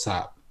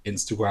 WhatsApp,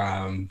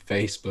 Instagram,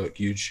 Facebook,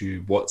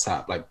 YouTube,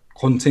 WhatsApp, like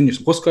continuous.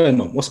 What's going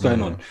on? What's going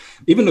Yeah. on?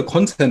 Even the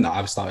content that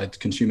I've started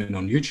consuming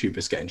on YouTube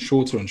is getting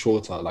shorter and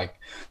shorter. Like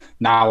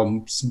now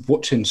I'm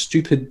watching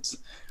stupid,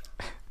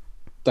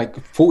 like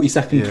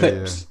 40-second Yeah. Yeah.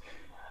 clips.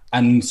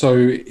 And so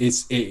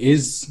it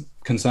is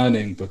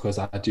concerning because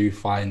I do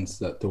find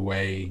that the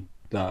way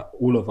that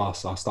all of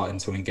us are starting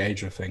to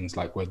engage with things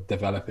like we're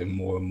developing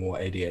more and more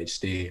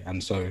ADHD.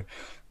 And so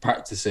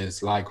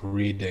practices like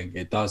reading,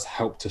 it does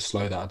help to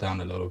slow that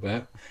down a little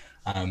bit.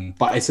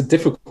 But it's a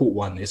difficult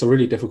one. It's a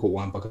really difficult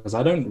one because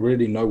I don't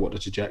really know what the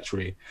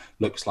trajectory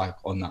looks like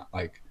on that.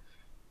 Like,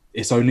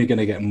 it's only going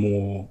to get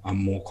more and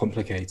more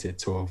complicated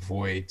to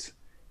avoid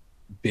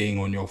being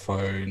on your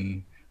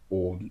phone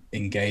or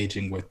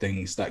engaging with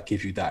things that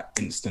give you that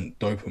instant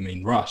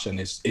dopamine rush. And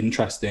it's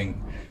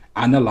interesting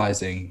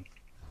analyzing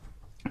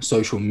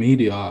social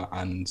media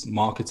and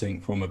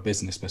marketing from a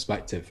business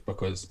perspective,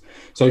 because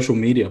social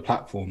media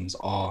platforms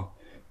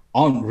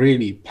aren't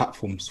really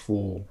platforms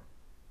for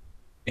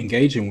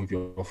engaging with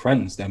your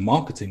friends. They're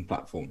marketing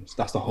platforms.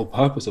 That's the whole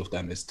purpose of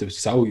them, is to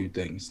sell you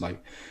things.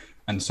 Like,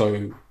 and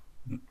so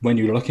when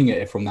you're looking at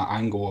it from that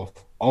angle of,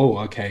 oh,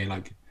 okay,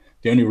 like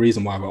the only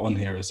reason why we're on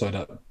here is so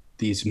that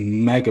these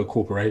mega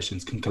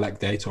corporations can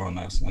collect data on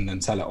us and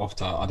then sell it off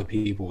to other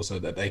people so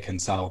that they can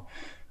sell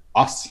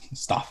us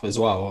stuff as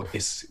well.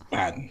 It's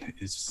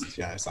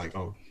like,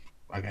 oh,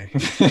 okay.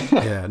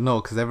 Yeah,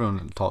 no, because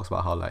everyone talks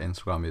about how like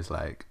Instagram is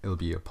like, it'll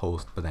be a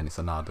post, but then it's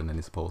an ad, and then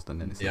it's a post, and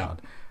then it's an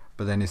ad.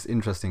 But then it's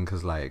interesting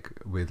because like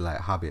with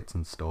like habits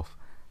and stuff,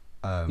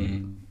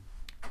 when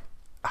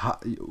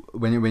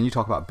you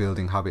talk about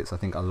building habits, I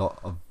think a lot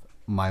of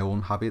my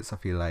own habits, I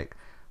feel like,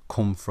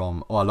 come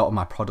from, or a lot of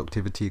my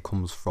productivity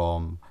comes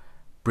from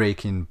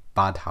breaking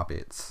bad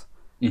habits.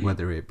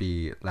 Whether it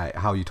be like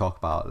how you talk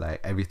about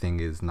like everything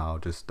is now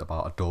just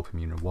about a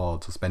dopamine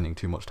reward, so spending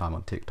too much time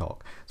on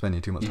TikTok,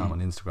 spending too much time on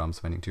Instagram,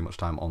 spending too much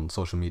time on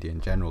social media in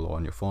general, or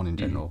on your phone in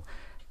general,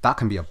 that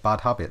can be a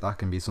bad habit. That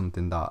can be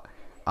something that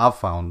I've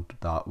found,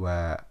 that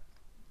where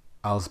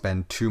I'll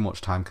spend too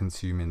much time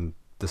consuming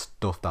the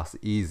stuff that's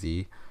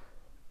easy,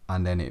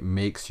 and then it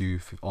makes you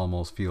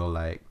almost feel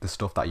like the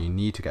stuff that you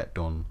need to get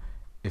done,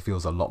 it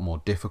feels a lot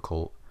more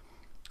difficult.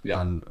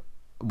 And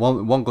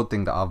one good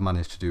thing that I've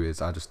managed to do is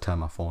I just turn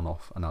my phone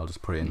off and I'll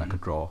just put it in like a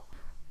drawer.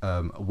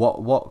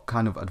 What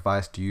kind of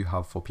advice do you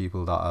have for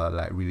people that are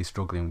like really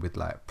struggling with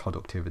like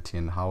productivity,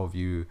 and how have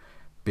you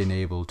been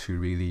able to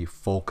really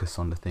focus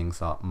on the things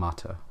that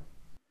matter?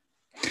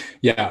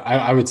 Yeah,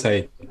 I would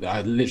say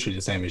literally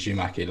the same as you,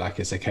 Mackie. Like,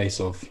 it's a case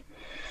of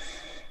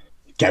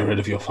get rid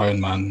of your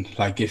phone, man.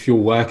 Like, if you're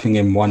working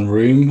in one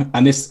room,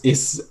 and it's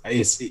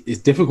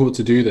difficult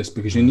to do this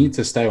because you need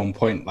to stay on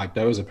point. Like,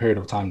 there was a period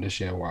of time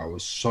this year where I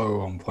was so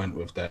on point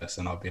with this,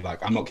 and I'll be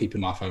like, I'm not keeping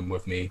my phone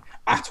with me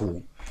at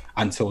all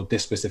until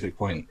this specific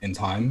point in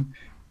time.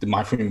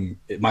 My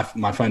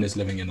phone is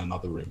living in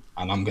another room,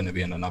 and I'm going to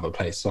be in another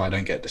place, so I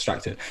don't get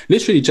distracted.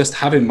 Literally just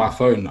having my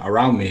phone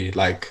around me,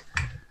 like,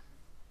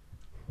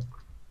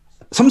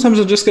 sometimes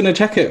I'm just going to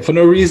check it for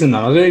no reason.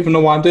 I don't even know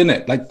why I'm doing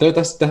it. Like,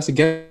 that's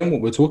again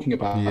what we're talking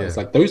about. It's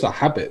like, those are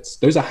habits.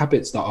 Those are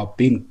habits that are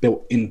being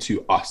built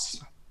into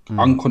us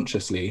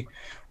unconsciously.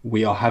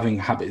 We are having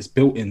habits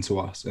built into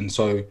us. And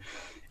so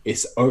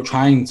it's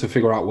trying to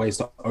figure out ways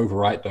to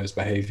overwrite those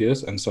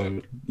behaviors. And so,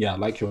 yeah,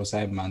 like you were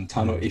saying, man,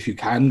 if you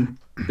can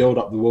build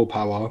up the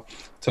willpower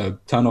to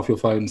turn off your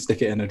phone,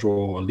 stick it in a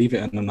drawer, or leave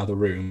it in another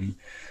room.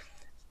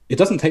 It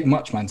doesn't take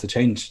much, man, to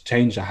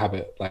change a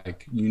habit.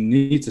 Like, you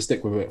need to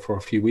stick with it for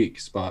a few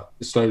weeks, but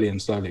slowly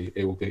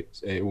it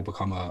will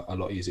become a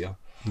lot easier.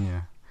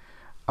 Yeah,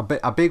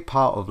 a big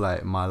part of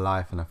like my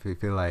life, and I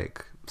feel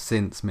like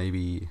since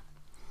maybe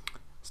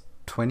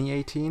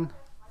 2018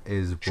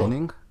 is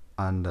running,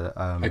 and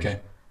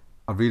I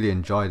really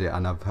enjoyed it.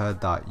 And I've heard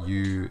that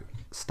you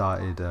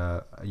started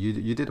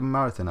you did a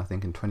marathon, I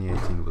think, in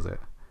 2018, was it?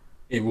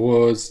 It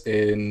was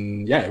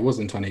in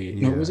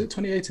 2018. No, was it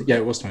 2018? Yeah,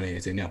 it was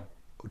 2018. Yeah.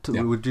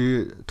 Would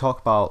you talk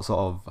about sort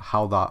of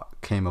how that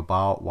came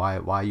about,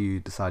 why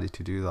you decided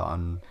to do that,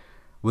 and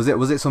was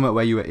it something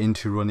where you were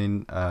into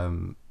running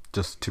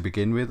just to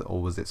begin with, or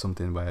was it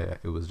something where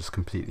it was just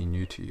completely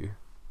new to you?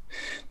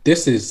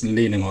 This is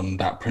leaning on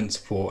that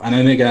principle, and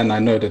then again, I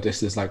know that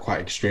this is like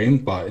quite extreme,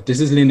 but this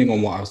is leaning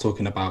on what I was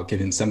talking about,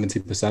 giving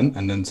 70%,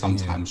 and then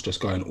sometimes just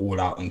going all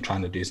out and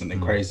trying to do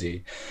something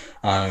crazy.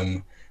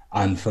 And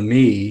for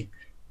me,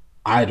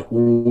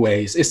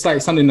 it's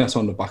like something that's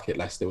on the bucket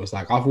list. It was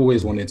like, I've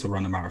always wanted to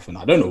run a marathon.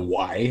 I don't know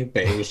why,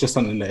 but it was just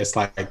something that it's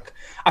like,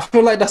 I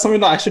feel like that's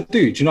something that I should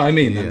do. Do you know what I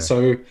mean? And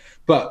so,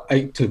 but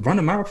to run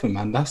a marathon,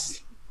 man,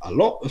 that's a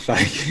lot.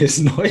 Like, it's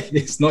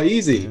not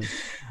easy.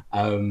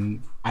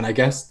 And I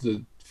guess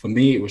for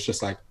me, it was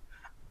just like,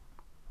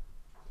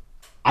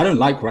 I don't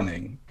like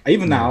running.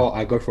 Even now,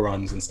 I go for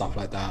runs and stuff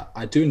like that.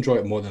 I do enjoy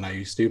it more than I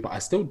used to, but I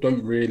still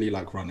don't really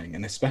like running,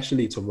 and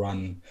especially to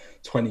run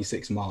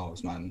 26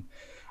 miles, man.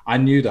 I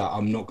knew that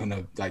I'm not going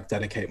to like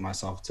dedicate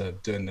myself to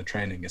doing the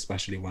training,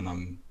 especially when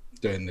I'm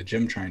doing the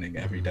gym training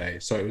every day.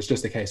 So it was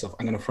just a case of,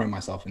 I'm going to throw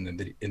myself in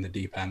the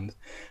deep end.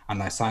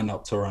 And I signed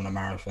up to run a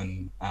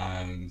marathon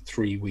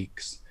 3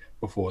 weeks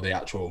before the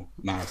actual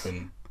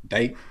marathon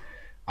date.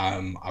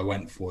 I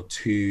went for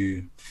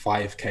 2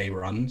 5K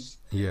runs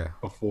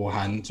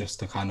beforehand,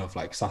 just to kind of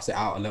like suss it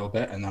out a little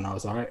bit. And then I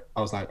was like,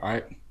 all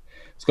right,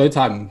 it's go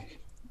time.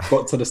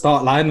 Got to the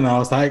start line, and I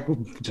was like,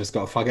 just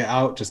got to fuck it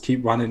out, just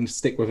keep running,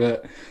 stick with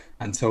it.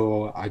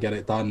 until I get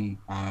it done.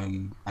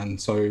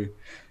 And so,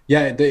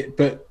 yeah,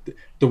 but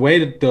the way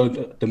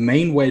that the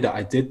main way that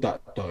I did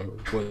that though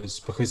was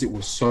because it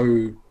was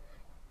so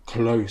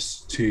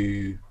close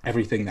to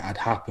everything that had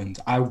happened.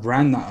 I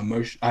ran that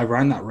emotion. I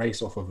ran that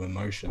race off of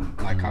emotion.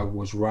 Like I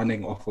was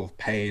running off of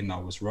pain. I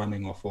was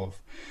running off of,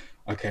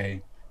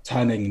 okay,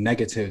 turning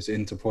negatives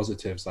into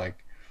positives.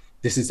 Like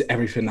this is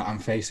everything that I'm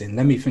facing.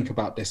 Let me think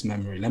about this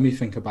memory. Let me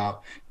think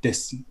about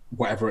this,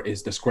 whatever it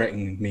is that's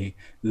grating me.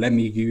 Let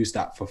me use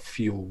that for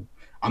fuel.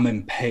 I'm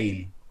in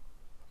pain.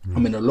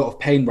 I'm in a lot of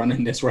pain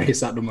running this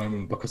race at the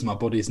moment because my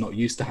body is not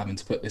used to having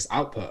to put this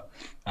output,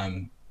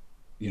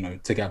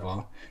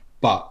 together.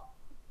 But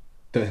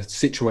the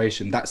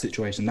situation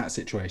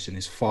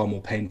is far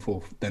more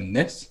painful than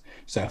this.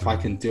 So if I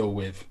can deal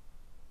with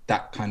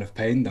that kind of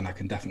pain, then I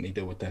can definitely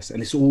deal with this.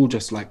 And it's all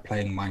just like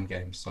playing mind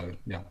games. So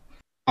yeah.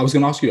 I was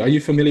going to ask you, are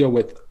you familiar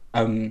with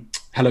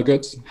Hello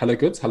Goods, Hello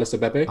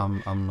Sebebe?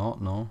 I'm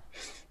not, no.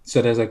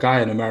 So there's a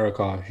guy in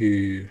America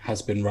who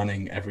has been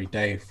running every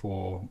day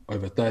for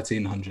over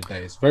 1,300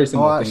 days. Very Oh,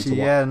 similar thing to actually,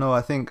 what. yeah, no,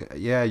 I think,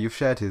 yeah, you've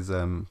shared his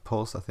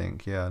post, I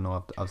think. Yeah,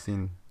 no, I've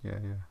seen, yeah,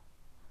 yeah.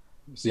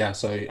 Yeah,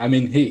 so I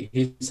mean,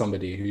 he's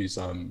somebody who's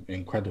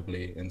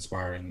incredibly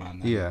inspiring, man.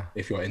 And Yeah,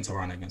 if you're into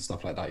running and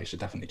stuff like that, you should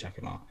definitely check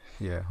him out.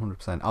 yeah,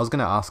 100%. I was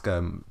gonna ask,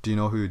 do you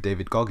know who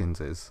David Goggins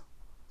is?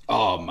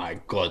 Oh my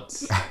God.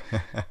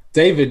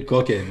 David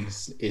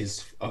Goggins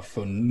is a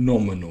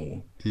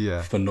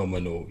Yeah.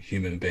 phenomenal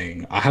human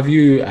being. Have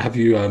you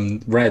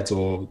read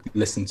or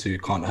listened to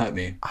Can't Hurt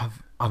Me?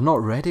 I've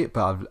not read it,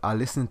 but I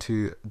listened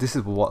to, this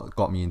is what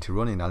got me into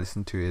running. I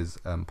listened to his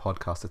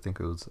podcast. I think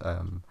it was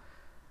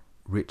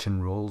Rich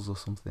and Rolls or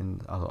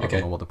something. I don't know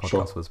Okay, what the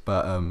sure. podcast was,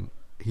 but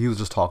he was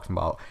just talking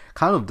about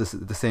kind of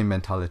the same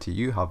mentality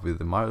you have with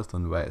the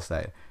marathon, where it's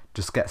like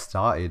just get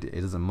started.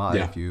 It doesn't matter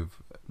Yeah. if you've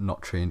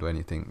not trained or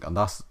anything, and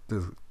that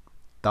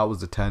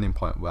was the turning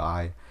point where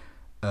I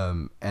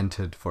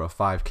entered for a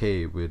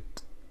 5K with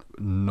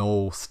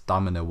no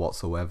stamina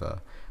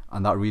whatsoever,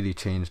 and that really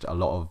changed a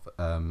lot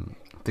of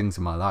things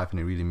in my life, and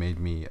it really made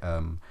me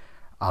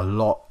a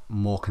lot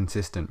more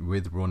consistent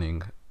with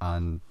running.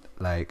 And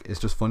like it's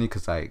just funny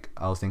because like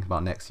I was thinking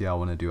about next year I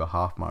want to do a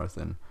half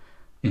marathon,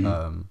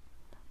 Mhm.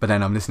 but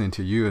then I'm listening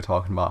to you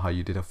talking about how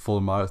you did a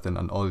full marathon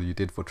and all you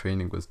did for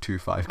training was 2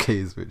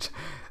 5Ks, which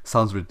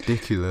sounds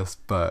ridiculous,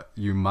 but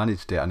you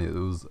managed it, and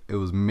it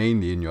was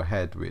mainly in your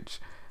head, which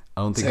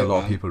I don't That's think a it, lot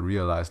of man. people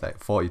realize. Like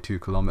 42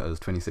 kilometers,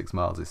 26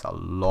 miles is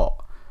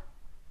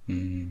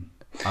Mm.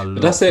 a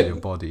But lot that's for your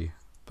it. body.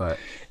 But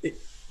It-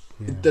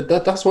 yeah,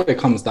 that's what it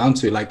comes down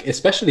to. Like,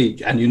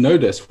 especially, and you know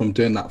this from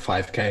doing that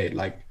 5K,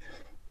 like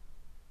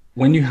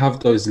when you have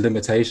those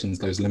limitations,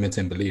 those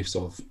limiting beliefs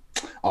of,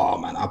 oh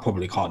man, I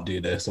probably can't do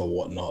this or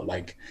whatnot.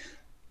 Like,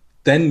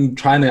 then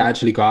trying to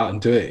actually go out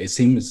and do it, it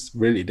seems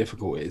really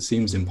difficult. It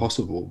seems mm,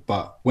 impossible.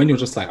 But when you're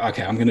just like,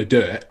 okay, I'm going to do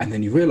it, and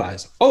then you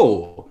realize,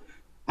 oh,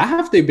 I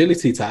have the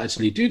ability to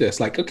actually do this.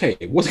 Like, okay,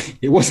 it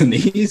wasn't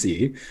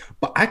easy,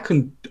 but I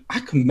can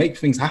make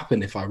things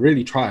happen if I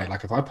really try.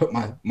 Like, if I put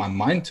my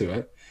mind to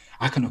it,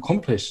 I can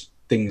accomplish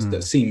things that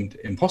mm, seemed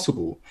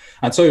impossible.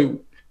 And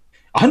so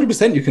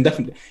 100% you can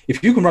definitely,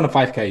 if you can run a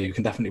 5K, you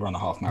can definitely run a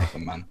half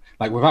marathon, man.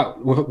 Like without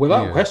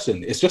yeah,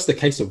 question. It's just a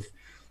case of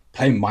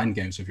playing mind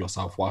games with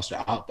yourself whilst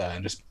you're out there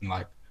and just being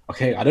like,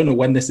 okay, I don't know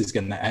when this is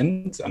going to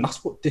end. And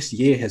that's what this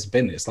year has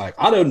been. It's like,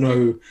 I don't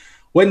know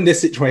when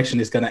this situation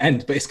is going to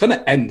end, but it's going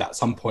to end at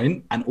some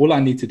point. And all I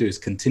need to do is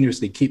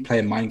continuously keep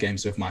playing mind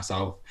games with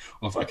myself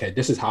of, okay,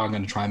 this is how I'm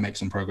going to try and make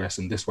some progress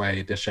in this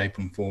way, this shape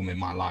and form in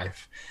my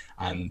life.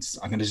 And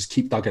I'm going to just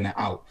keep dugging it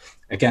out.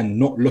 Again,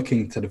 not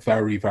looking to the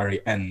very,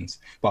 very end,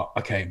 but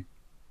okay,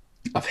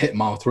 I've hit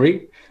mile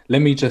 3.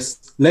 Let me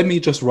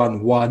just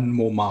run one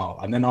more mile.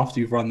 And then after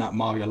you've run that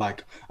mile, you're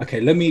like, okay,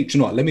 do you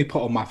know what? Let me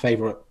put on my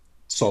favorite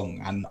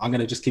song and I'm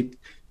gonna just keep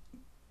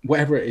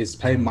whatever it is,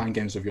 playing mm, mind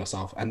games with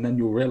yourself, and then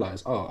you'll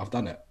realize, oh, I've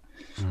done it.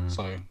 mm.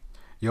 So,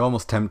 You're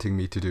almost tempting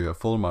me to do a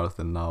full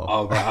marathon now.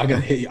 oh, bro, I'm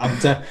gonna hit you.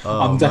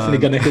 Oh I'm definitely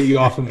man. gonna hit you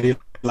off and be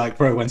like,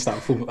 bro, when's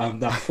that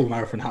full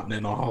marathon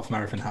happening or half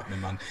marathon happening,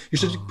 man? You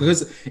should, Oh,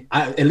 because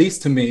at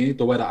least to me,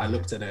 the way that I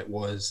looked at it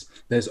was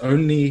there's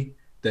only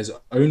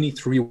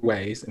 3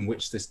 ways in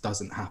which this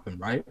doesn't happen,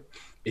 right?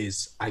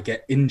 Is I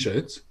get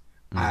injured mm,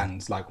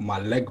 and like my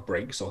leg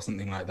breaks or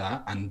something like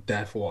that, and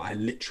therefore I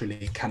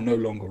literally can no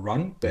longer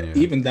run. But yeah.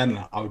 even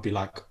then, I would be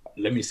like,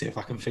 let me see if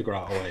I can figure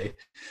out a way.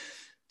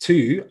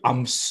 2,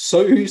 I'm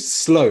so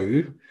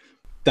slow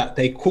that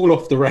they call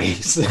off the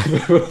race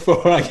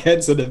before I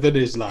get to the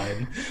finish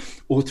line.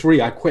 Or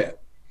 3, I quit.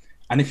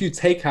 And if you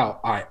take out,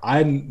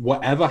 I'm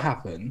whatever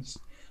happens,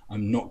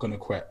 I'm not gonna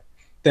quit.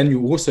 Then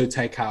you also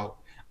take out,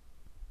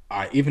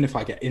 even if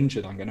I get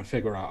injured, I'm gonna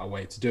figure out a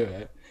way to do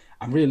it.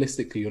 And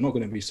realistically, you're not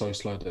going to be so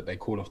slow that they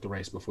call off the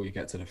race before you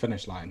get to the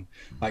finish line.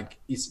 Like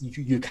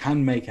you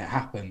can make it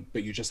happen,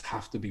 but you just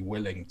have to be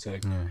willing to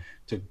Yeah.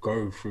 to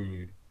go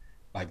through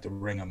like the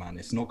ringer, man.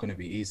 It's not going to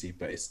be easy,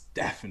 but it's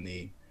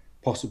definitely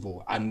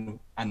possible. And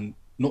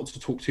not to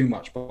talk too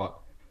much, but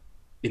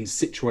in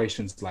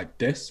situations like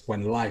this,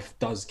 when life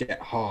does get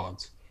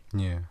hard,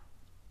 Yeah.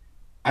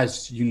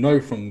 as you know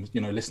from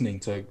listening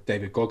to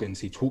David Goggins,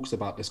 he talks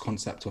about this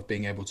concept of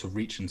being able to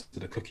reach into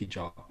the cookie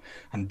jar,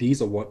 and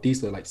these are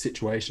like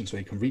situations where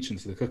you can reach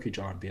into the cookie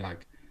jar and be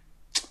like,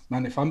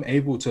 man, if I'm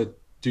able to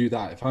do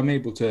that, if I'm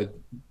able to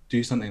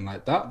do something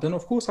like that, then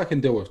of course I can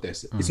deal with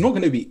this. It's not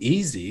going to be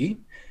easy.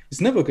 It's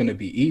never going to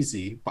be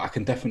easy, but I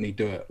can definitely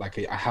do it. Like,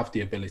 I have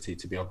the ability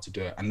to be able to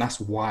do it, and that's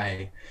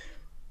why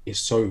it's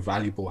so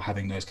valuable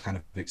having those kind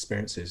of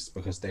experiences,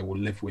 because they will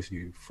live with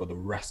you for the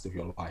rest of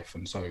your life.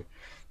 And so,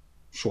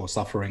 sure,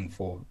 suffering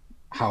for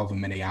however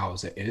many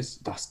hours it is,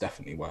 that's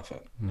definitely worth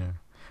it. Yeah.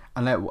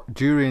 And like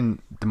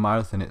during the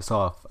marathon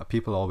itself,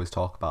 people always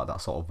talk about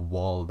that sort of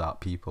wall that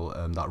people,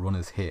 that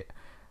runners hit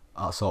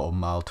at sort of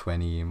mile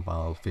 20,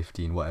 mile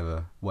 15,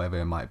 whatever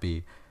it might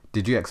be.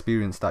 Did you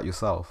experience that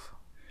yourself?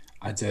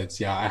 I did,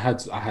 yeah.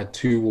 I had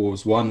two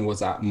walls. One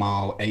was at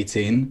mile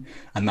 18,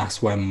 and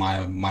that's when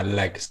my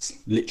legs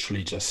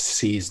literally just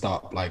seized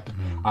up. Like,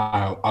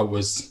 I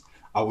was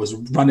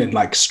running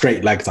like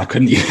straight legs. I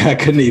couldn't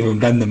even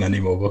bend them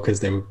anymore because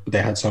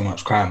they had so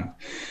much cramp.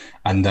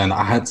 And then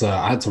I had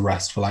to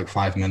rest for like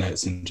 5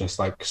 minutes and just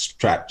like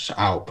stretch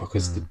out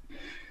because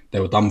they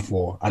were done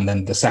for. And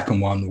then the second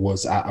one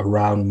was at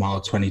around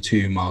mile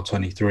 22, mile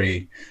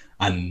 23,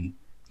 and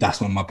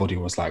that's when my body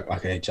was like,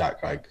 okay,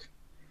 Jack, like,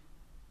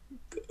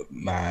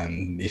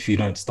 man, if you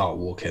don't start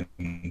walking,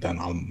 then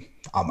I'm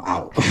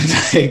out.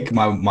 Like,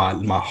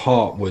 my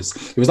heart it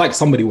was like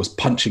somebody was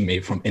punching me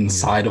from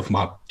inside of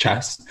my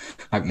chest.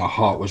 Like, my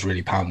heart was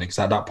really pounding.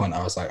 So at that point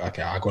I was like,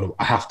 okay,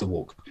 I have to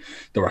walk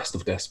the rest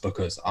of this,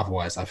 because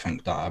otherwise I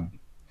think that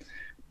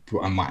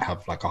I might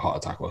have like a heart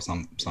attack or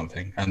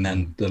something. And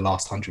then the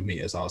last 100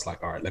 meters I was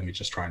like, all right, let me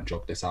just try and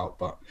jog this out.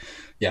 But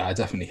yeah, I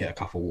definitely hit a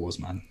couple walls,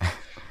 man.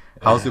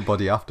 How's your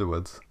body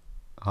afterwards?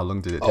 How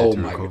long did it take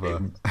to recover?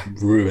 God,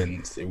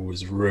 it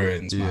was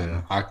ruined,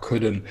 man. I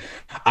couldn't.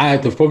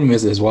 The problem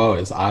is as well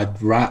is I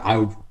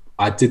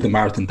did the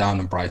marathon down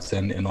in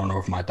Brighton in honor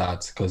of my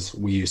dad, because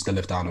we used to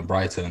live down in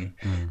Brighton,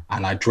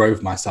 and I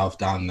drove myself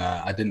down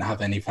there. I didn't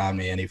have any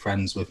family, any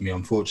friends with me,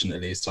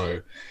 unfortunately.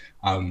 So,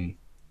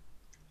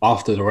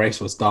 after the race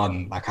was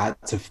done, like, I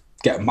had to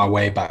get my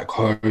way back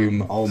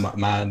home. Oh my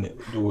man,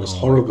 it was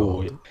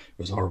horrible. It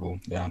was horrible.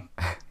 Yeah,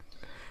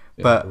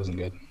 but it wasn't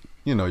good.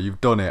 You know, you've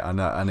done it,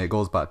 and it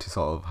goes back to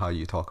sort of how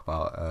you talk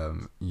about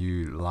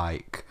you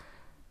like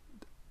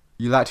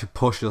to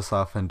push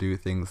yourself and do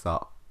things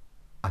that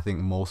I think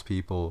most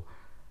people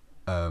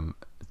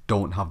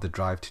don't have the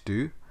drive to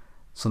do.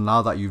 So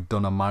now that you've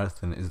done a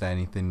marathon, is there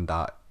anything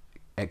that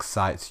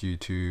excites you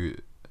to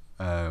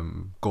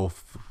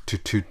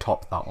to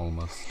top that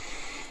almost?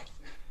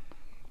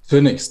 To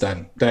an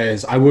extent,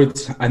 I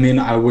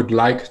would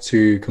like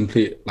to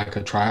complete like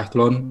a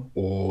triathlon,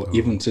 or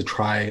even to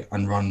try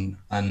and run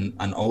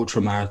an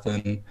ultra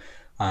marathon.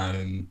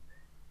 I'm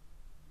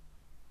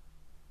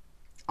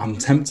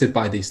tempted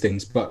by these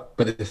things, but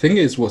the thing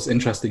is, what's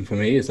interesting for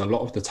me is a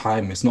lot of the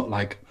time it's not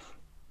like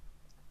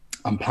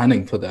I'm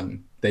planning for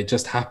them. They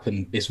just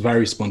happen. It's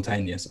very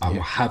spontaneous. I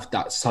will have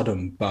that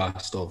sudden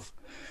burst of,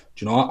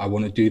 do you know what? I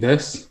want to do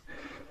this.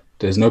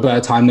 There's no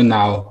better time than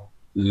now.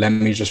 Let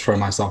me just throw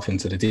myself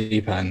into the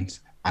deep end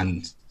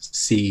and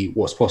see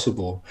what's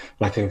possible.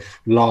 Like, if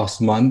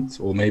last month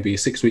or maybe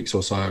 6 weeks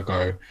or so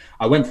ago,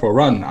 I went for a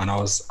run and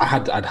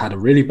I'd had a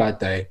really bad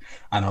day,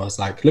 and I was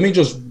like, let me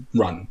just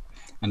run.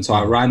 And so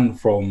I ran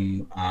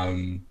from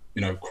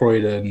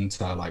Croydon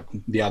to like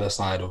the other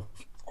side of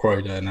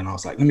Croydon, and I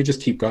was like, let me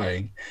just keep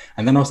going.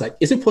 And then I was like,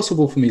 is it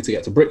possible for me to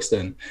get to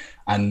Brixton?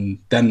 And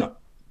then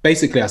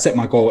basically I set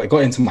my goal. It got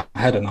into my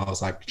head, and I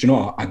was like, do you know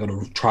what? I'm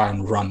going to try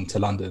and run to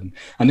London.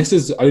 And this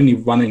is only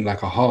running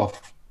like a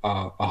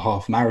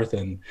half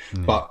marathon.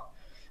 But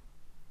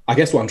I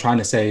guess what I'm trying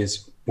to say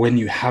is, when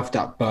you have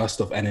that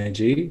burst of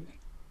energy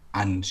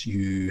and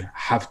you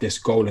have this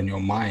goal in your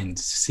mind,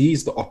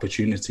 seize the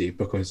opportunity,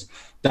 because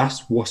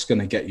that's what's going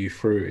to get you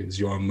through, is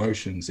your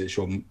emotions.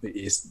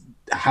 It's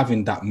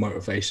having that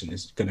motivation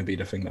is going to be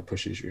the thing that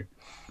pushes you.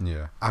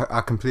 Yeah,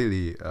 I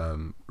completely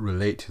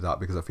relate to that,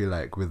 because I feel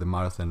like with the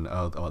marathon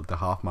or the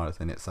half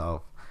marathon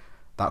itself,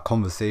 that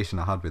conversation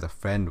I had with a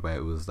friend where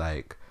it was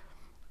like,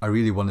 I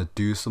really want to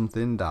do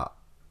something that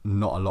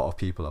not a lot of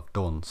people have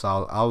done.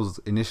 So I was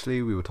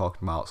initially, we were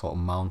talking about sort of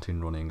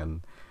mountain running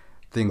and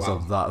things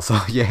of that. So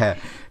yeah,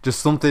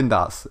 just something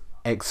that's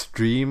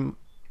extreme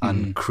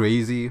and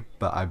crazy,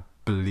 but I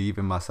believe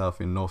in myself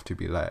enough to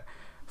be like,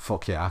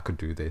 fuck yeah, I could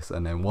do this.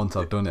 And then once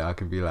I've done it, I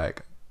can be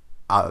like,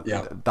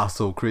 that's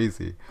so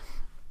crazy.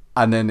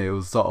 And then it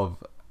was sort of,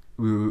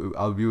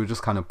 we were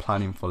just kind of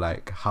planning for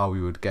like how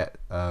we would get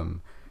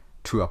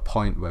to a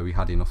point where we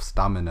had enough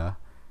stamina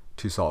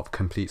to sort of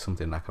complete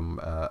something like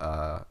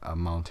a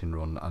mountain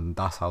run. And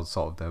that's how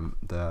sort of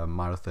the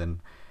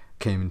marathon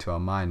came into our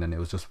mind. And it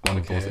was just one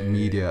of those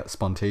immediate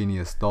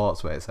spontaneous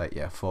thoughts where it's like,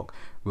 yeah, fuck,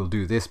 we'll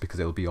do this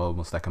because it'll be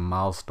almost like a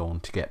milestone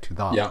to get to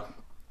that.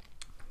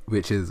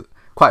 Which is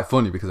quite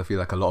funny because I feel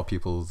like a lot of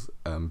people's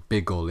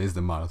big goal is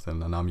the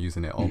marathon, and I'm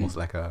using it almost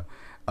like a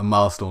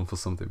milestone for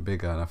something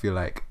bigger. And I feel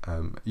like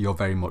you're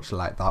very much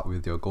like that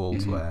with your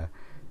goals, where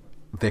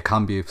they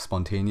can be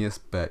spontaneous,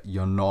 but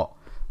you're not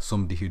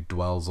somebody who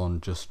dwells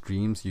on just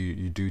dreams.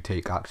 You do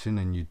take action,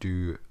 and you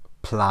do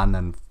plan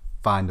and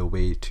find a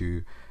way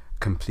to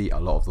complete a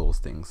lot of those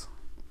things.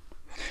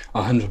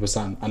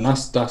 100%. And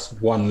that's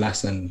one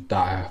lesson that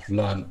I have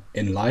learned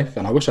in life,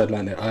 and I wish I'd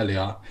learned it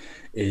earlier,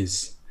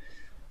 is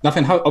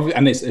nothing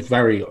and it's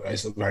very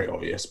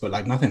obvious, but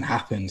like nothing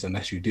happens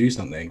unless you do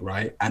something,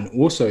 right? And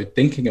also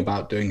thinking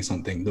about doing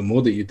something, the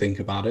more that you think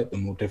about it, the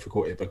more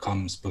difficult it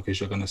becomes, because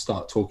you're going to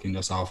start talking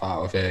yourself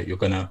out of it. You're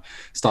going to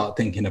start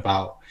thinking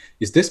about,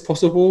 is this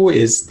possible?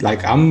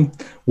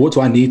 What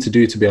do I need to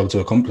do to be able to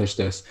accomplish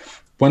this?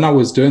 When I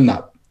was doing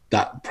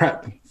that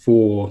prep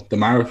for the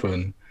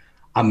marathon,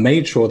 I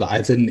made sure that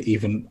I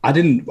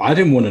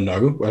didn't want to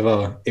know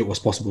whether it was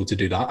possible to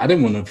do that. I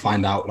didn't want to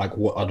find out like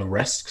what are the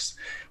risks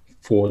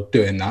for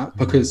doing that,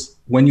 because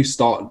when you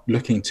start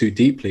looking too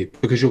deeply,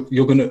 because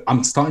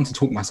I'm starting to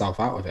talk myself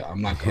out of it.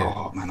 I'm like,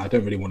 oh man, I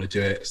don't really want to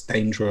do it. It's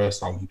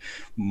dangerous. I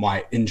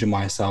might injure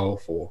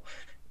myself or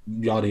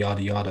yada,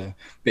 yada, yada.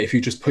 But if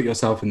you just put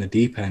yourself in the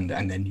deep end,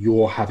 and then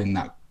you're having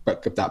that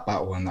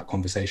battle and that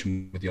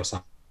conversation with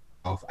yourself,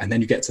 and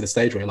then you get to the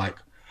stage where you're like,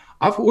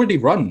 I've already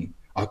run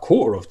a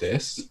quarter of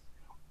this.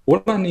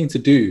 All I need to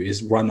do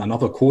is run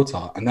another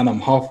quarter, and then I'm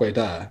halfway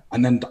there.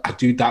 And then I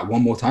do that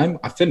one more time,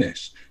 I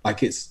finish.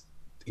 Like, it's,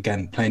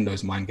 again, playing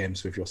those mind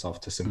games with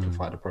yourself to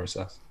simplify the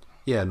process.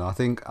 Yeah, no, I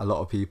think a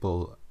lot of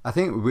people, I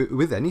think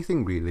with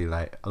anything really,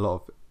 like a lot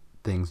of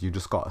things, you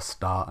just got to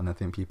start. And I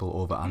think people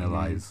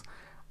overanalyze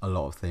a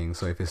lot of things.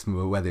 So if it's,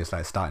 whether it's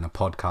like starting a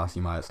podcast,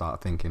 you might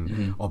start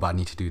thinking, oh, but I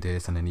need to do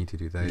this, and I need to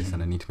do this,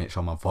 and I need to make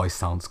sure my voice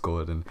sounds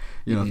good. And,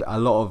 you know, a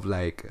lot of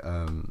like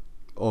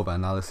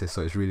overanalysis.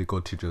 So it's really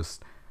good to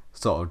just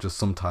sort of just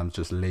sometimes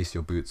just lace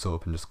your boots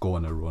up and just go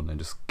on a run and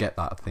just get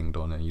that thing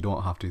done. And you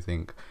don't have to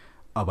think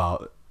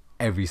about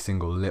every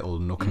single little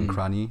nook and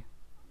cranny,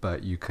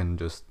 but you can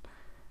just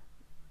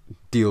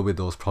deal with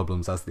those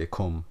problems as they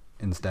come,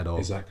 instead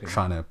of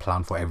trying to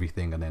plan for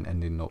everything and then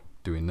ending up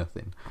doing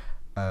nothing.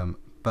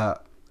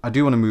 But I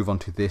do want to move on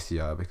to this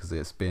year, because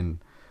it's been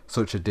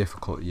such a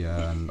difficult year,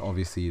 and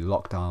obviously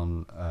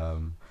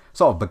lockdown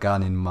sort of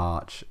began in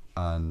March,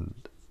 and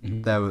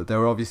there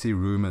were obviously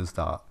rumours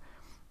that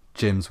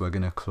gyms were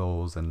going to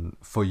close. And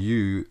for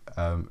you,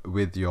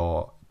 with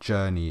your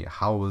journey,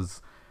 how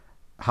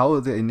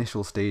were the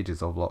initial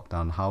stages of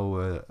lockdown? How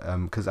were,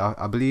 because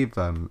I believe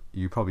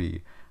you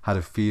probably had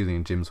a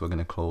feeling gyms were going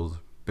to close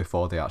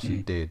before they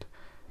actually did.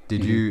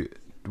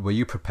 Were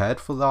you prepared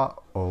for that,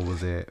 or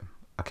was it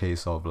a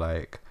case of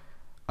like,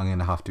 I'm going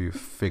to have to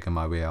figure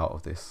my way out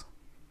of this?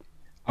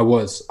 I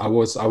was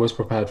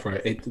prepared for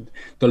it.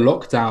 The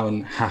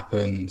lockdown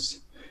happened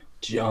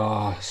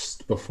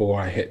just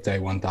before I hit day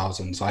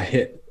 1000. So I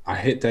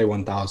hit day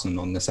 1000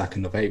 on the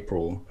 2nd of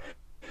April.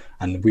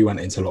 And we went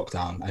into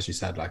lockdown, as you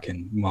said, like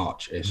in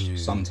March-ish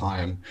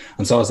sometime.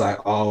 And so I was like,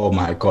 oh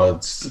my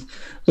God.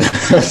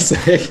 I was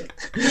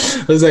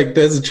like,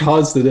 there's a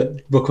chance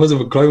that because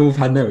of a global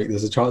pandemic,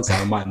 there's a chance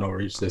that I might not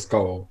reach this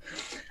goal.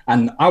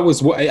 And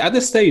at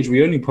this stage,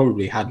 we only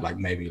probably had like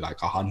maybe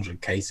like 100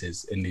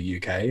 cases in the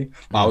UK.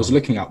 But I was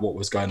looking at what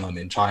was going on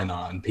in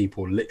China, and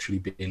people literally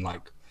being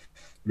like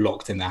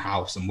locked in their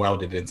house and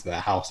welded into their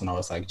house. And I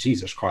was like,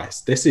 Jesus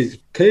Christ, this is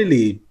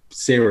clearly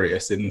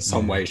serious in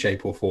some way,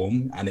 shape or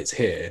form, and it's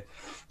here.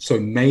 So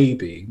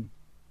maybe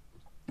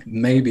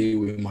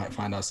we might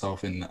find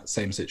ourselves in that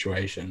same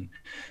situation.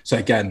 So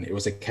again, it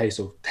was a case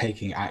of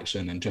taking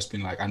action and just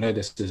being like, I know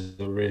this is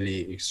a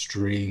really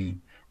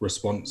extreme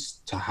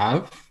response to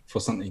have for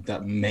something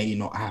that may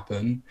not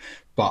happen,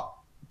 but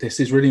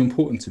this is really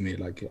important to me.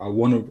 Like,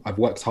 I've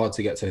worked hard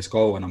to get to this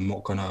goal, and I'm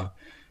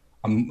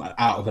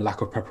out of a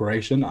lack of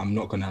preparation, I'm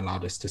not going to allow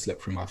this to slip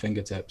through my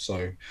fingertips.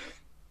 So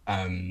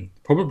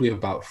probably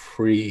about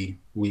 3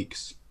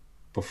 weeks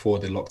before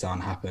the lockdown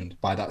happened,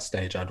 by that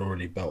stage I'd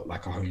already built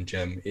like a home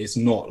gym. It's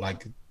not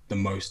like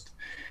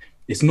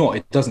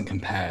it doesn't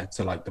compare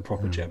to like the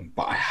proper gym,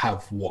 but I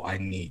have what I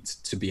need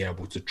to be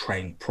able to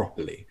train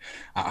properly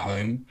at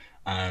home.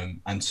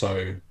 And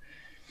so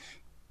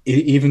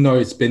even though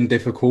it's been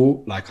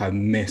difficult, like I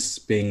miss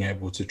being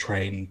able to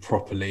train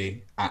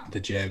properly at the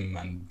gym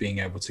and being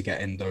able to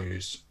get in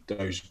those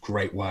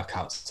great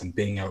workouts and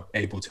being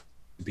able to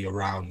be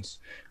around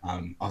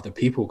other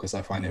people, because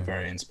I find it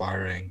very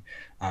inspiring.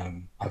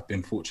 I've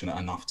been fortunate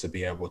enough to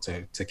be able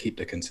to keep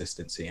the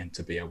consistency and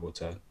to be able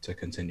to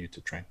continue to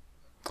train.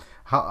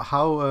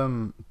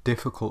 How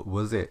difficult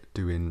was it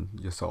doing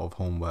your sort of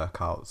home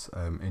workouts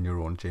in your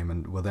own gym?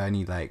 And were there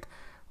any like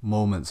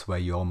moments where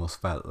you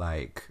almost felt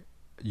like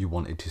you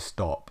wanted to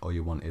stop, or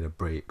you wanted a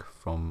break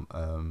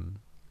from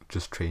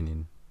just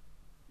training?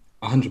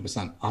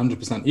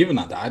 100%. Even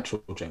at the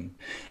actual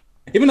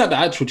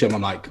gym,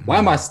 I'm like, why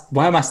am I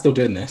still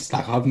doing this?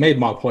 Like, I've made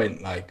my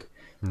point. Like,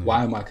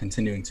 why am I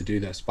continuing to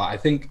do this? But I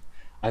think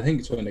I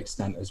think to an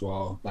extent as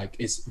well. Like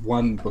it's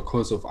one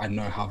because of I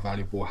know how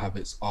valuable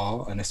habits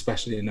are, and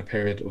especially in a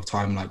period of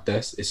time like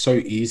this, it's so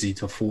easy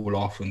to fall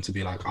off and to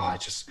be like, oh,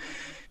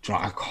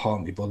 I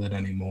can't be bothered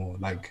anymore.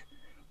 Like,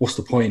 what's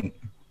the point?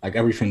 Like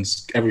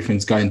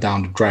everything's going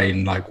down the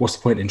drain. Like, what's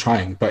the point in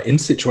trying? But in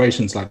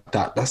situations like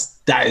that,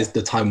 that is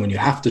the time when you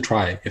have to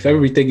try. If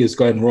everything is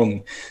going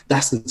wrong,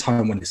 that's the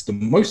time when it's the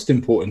most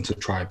important to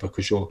try,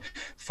 because you're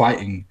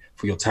fighting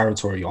for your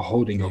territory, you're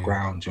holding your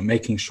ground, you're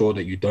making sure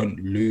that you don't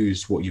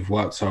lose what you've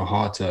worked so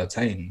hard to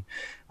attain.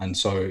 And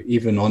so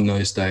even on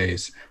those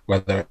days,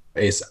 whether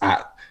it's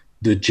at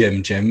the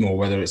gym or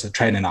whether it's a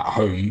training at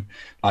home,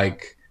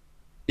 like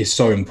it's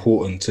so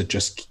important to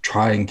just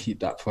try and keep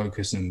that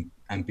focus and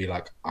be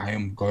like, I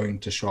am going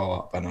to show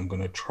up and I'm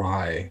going to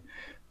try,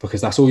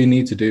 because that's all you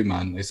need to do,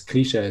 man. As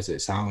cliche as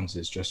it sounds,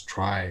 is just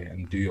try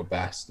and do your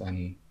best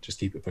and just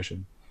keep it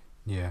pushing.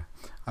 Yeah.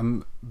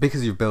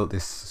 Because you've built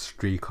this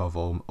streak of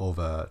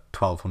over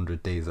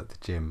 1,200 days at the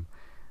gym,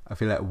 I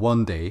feel like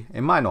one day,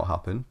 it might not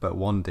happen, but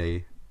one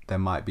day there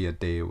might be a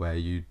day where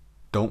you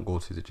don't go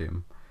to the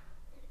gym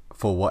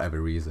for whatever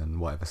reason,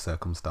 whatever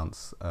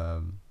circumstance.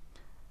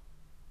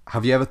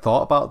 Have you ever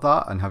thought about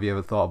that? And have you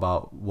ever thought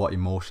about what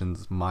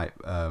emotions might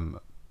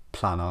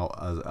plan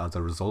out as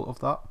a result of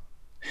that?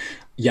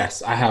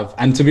 Yes, I have.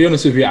 And to be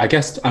honest with you, I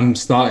guess I'm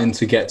starting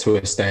to get to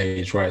a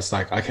stage where it's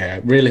like, okay,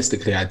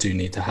 realistically, I do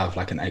need to have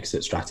like an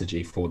exit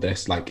strategy for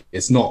this. Like,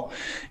 it's not,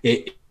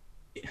 it,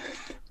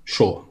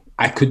 sure,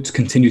 I could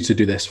continue to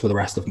do this for the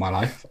rest of my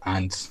life.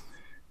 And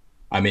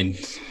I mean,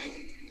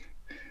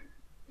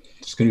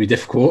 it's going to be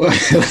difficult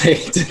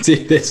like, to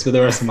do this for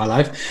the rest of my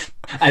life.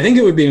 I think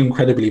it would be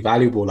incredibly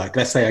valuable. Like,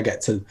 let's say I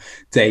get to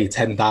day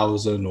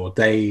 10,000 or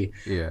day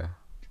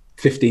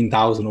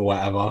 15,000 or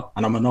whatever,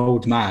 and I'm an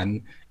old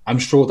man. I'm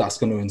sure that's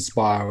going to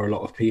inspire a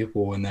lot of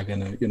people, and they're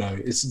going to, you know,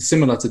 it's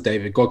similar to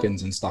David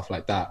Goggins and stuff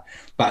like that.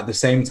 But at the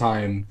same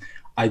time,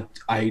 I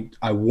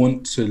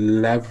want to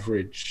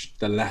leverage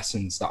the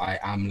lessons that I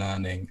am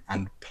learning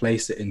and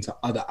place it into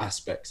other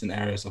aspects and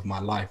areas of my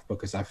life,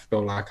 because I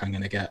feel like I'm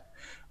going to get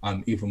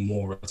even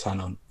more return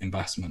on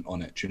investment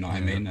on it. Do you know what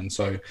I mean? And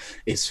so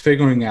it's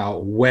figuring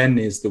out when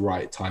is the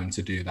right time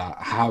to do that.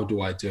 How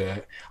do I do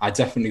it? I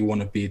definitely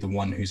want to be the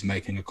one who's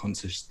making a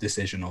conscious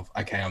decision of,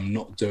 okay, I'm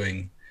not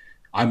doing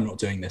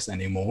this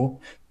anymore.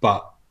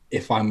 But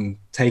if I'm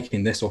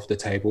taking this off the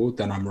table,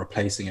 then I'm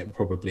replacing it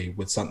probably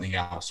with something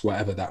else,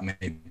 whatever that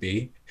may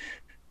be.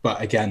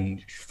 But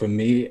again, for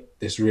me,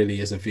 this really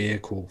is a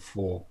vehicle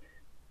for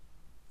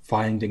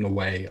finding a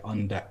way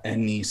under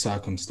any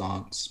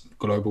circumstance,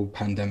 global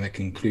pandemic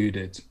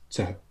included,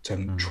 to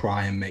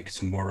try and make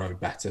tomorrow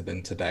better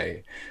than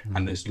today.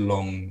 And as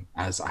long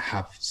as I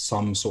have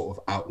some sort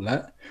of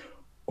outlet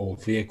or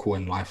vehicle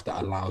in life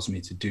that allows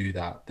me to do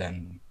that,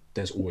 then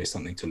there's always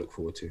something to look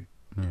forward to.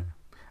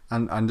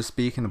 And just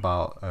speaking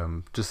about,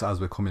 just as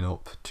we're coming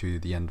up to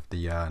the end of the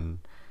year, and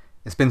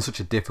it's been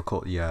such a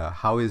difficult year,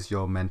 how is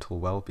your mental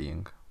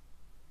well-being?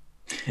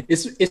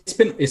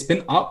 It's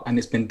been up and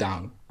it's been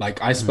down.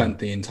 Like, I spent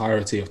the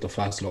entirety of the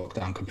first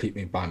lockdown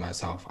completely by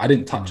myself. I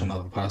didn't touch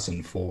another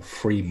person for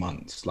 3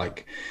 months.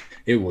 Like,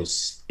 it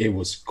was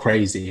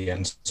crazy.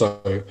 And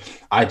so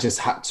I just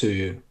had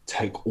to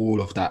take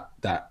all of that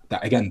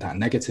again, that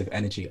negative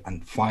energy,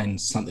 and find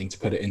something to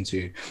put it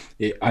into.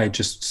 I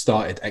just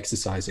started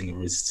exercising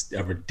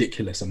a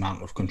ridiculous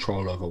amount of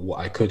control over what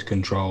I could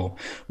control,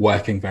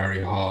 working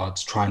very hard,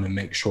 trying to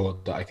make sure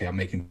that, okay, I'm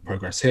making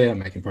progress here, I'm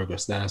making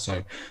progress there.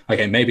 So,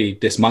 okay, maybe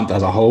this month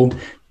as a whole,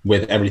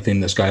 with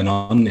everything that's going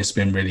on, it's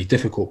been really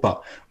difficult,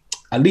 but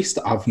at least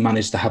I've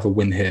managed to have a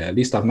win here. At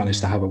least I've managed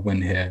to have a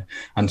win here.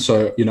 And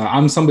so, you know,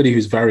 I'm somebody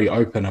who's very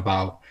open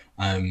about,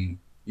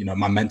 you know,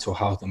 my mental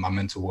health and my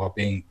mental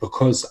well-being,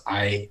 because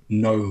I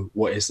know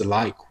what it's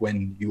like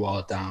when you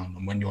are down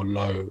and when you're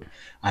low.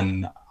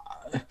 And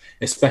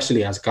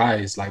especially as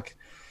guys, like,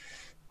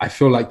 I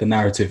feel like the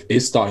narrative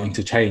is starting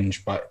to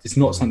change, but it's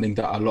not something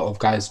that a lot of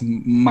guys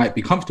might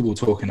be comfortable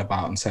talking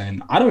about and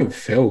saying, I don't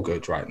feel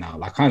good right now.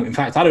 Like,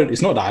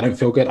 it's not that I don't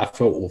feel good. I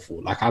feel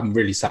awful. Like, I'm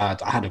really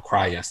sad. I had a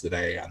cry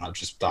yesterday, and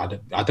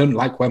I don't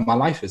like where my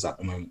life is at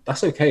the moment.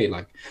 That's okay.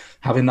 Like,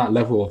 having that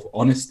level of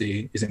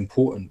honesty is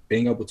important.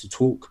 Being able to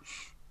talk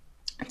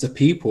to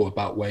people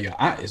about where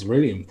you're at is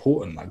really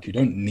important. Like, you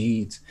don't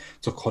need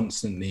to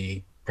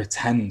constantly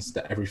pretend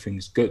that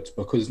everything's good,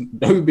 because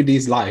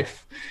nobody's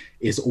life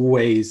is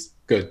always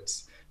good.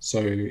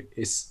 So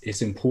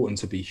it's important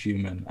to be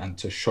human and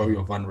to show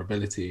your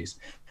vulnerabilities.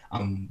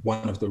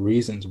 One of the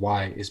reasons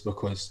why is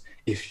because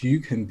if you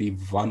can be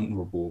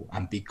vulnerable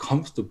and be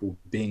comfortable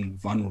being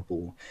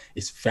vulnerable,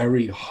 it's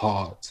very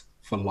hard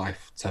for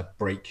life to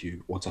break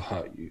you or to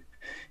hurt you.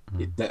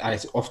 I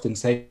often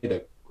say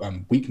that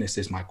weakness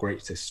is my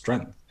greatest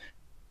strength.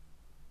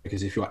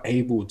 Because if you're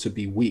able to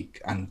be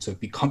weak and to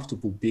be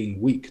comfortable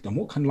being weak, then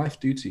what can life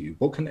do to you?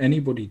 What can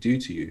anybody do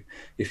to you?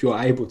 If you're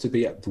able to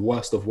be at the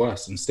worst of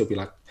worst and still be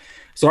like,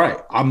 it's all right,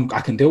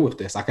 I can deal with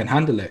this. I can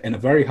handle it in a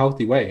very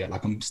healthy way.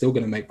 Like, I'm still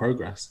going to make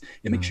progress.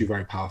 It makes you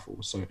very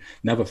powerful. So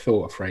never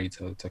feel afraid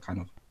to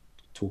kind of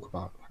talk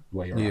about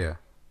where you're at.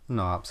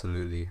 No,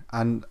 absolutely.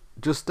 And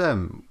just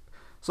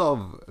sort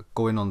of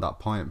going on that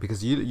point,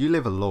 because you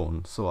live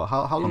alone. So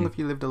how long have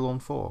you lived alone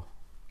for?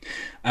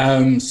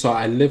 So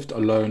I lived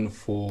alone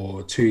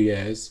for 2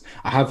 years.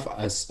 I have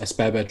a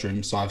spare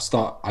bedroom, so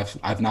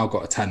I've now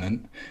got a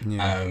tenant.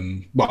 Yeah.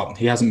 Well,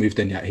 he hasn't moved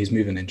in yet. He's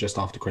moving in just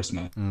after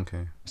Christmas.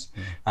 Okay.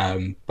 Yeah.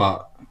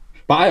 But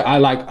I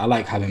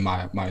like having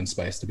my own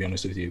space, to be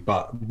honest with you.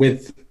 But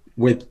with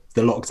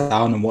the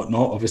lockdown and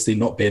whatnot, obviously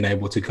not being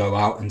able to go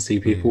out and see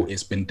Yeah. people,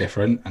 it's been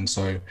different. And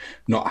so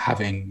not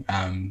having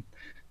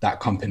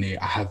that company,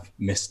 I have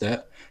missed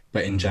it.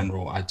 But in Mm-hmm.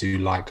 general, I do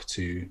like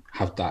to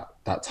have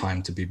that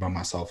time to be by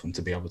myself and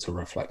to be able to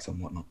reflect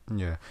and whatnot.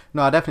 Yeah.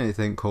 No, I definitely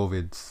think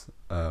COVID's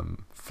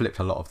flipped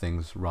a lot of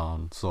things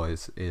around, so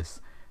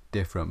it's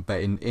different.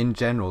 But in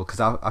general, because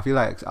I feel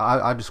like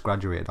I just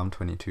graduated, I'm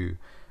 22,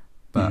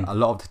 but a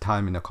lot of the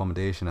time in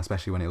accommodation,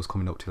 especially when it was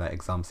coming up to like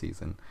exam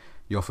season,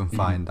 you often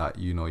find that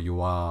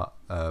you are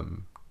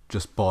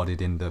just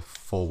boarded in the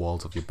four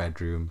walls of your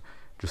bedroom,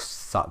 just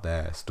sat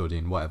there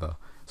studying whatever.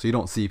 So you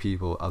don't see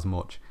people as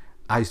much.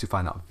 I used to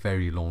find that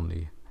very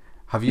lonely.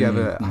 Have you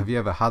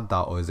ever had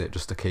that, or is it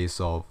just a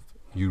case of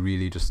you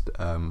really just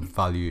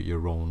value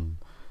your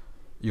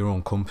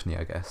own company,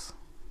 I guess?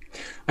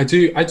 I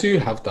do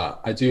have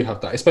that. I do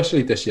have that.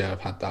 Especially this year, I've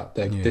had that.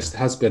 Yeah, This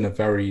has been a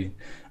very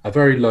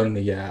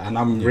lonely year, and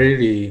I'm yeah,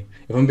 really,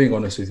 if I'm being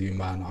honest with you,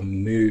 man,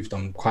 I'm moved.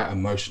 I'm quite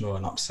emotional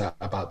and upset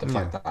about the yeah,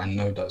 fact that I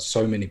know that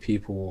so many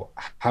people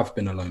have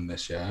been alone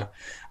this year,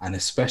 and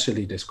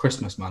especially this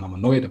Christmas, man. I'm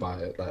annoyed about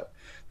it. Like,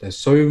 there's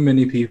so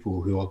many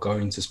people who are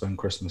going to spend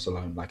Christmas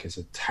alone. Like, it's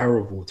a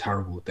terrible,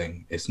 terrible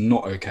thing. It's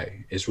not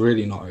okay. It's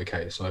really not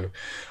okay. So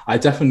I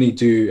definitely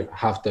do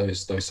have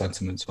those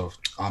sentiments of,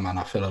 oh man,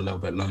 I feel a little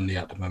bit lonely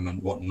at the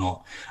moment,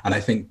 whatnot. And I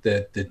think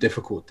the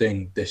difficult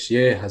thing this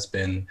year has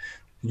been,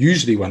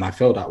 usually when I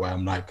feel that way,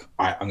 I'm like,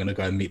 all right, I'm gonna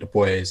go and meet the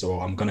boys,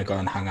 or I'm gonna go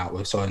and hang out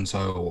with so and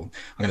so, or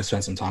I'm gonna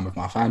spend some time with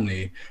my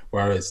family.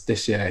 Whereas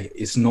this year,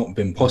 it's not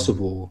been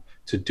possible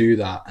to do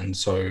that, and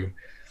so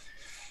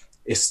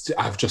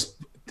I've just,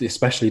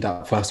 especially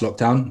that first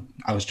lockdown,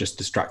 I was just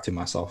distracting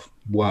myself.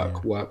 yeah,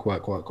 Work, work,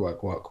 work, work,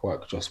 work, work,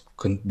 work. Just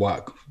couldn't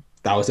work.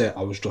 That was it.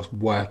 I was just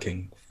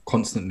working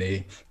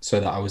constantly so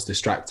that I was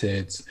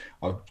distracted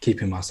or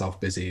keeping myself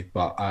busy.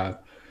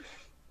 But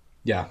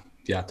yeah,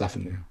 yeah,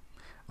 definitely. yeah.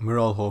 And we're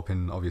all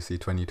hoping, obviously,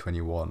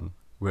 2021.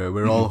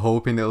 We're all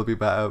hoping it'll be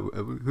better.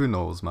 Who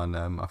knows, man?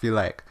 I feel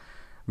like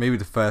maybe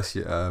the first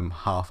year,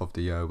 half of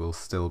the year will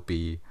still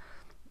be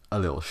a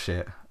little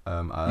shit.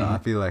 I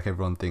feel like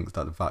everyone thinks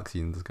that the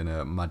vaccine is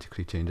gonna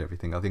magically change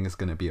everything. I think it's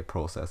gonna be a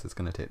process. It's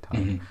gonna take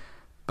time.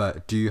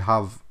 But do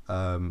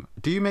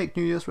you make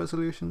New Year's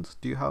resolutions?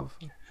 Do you have?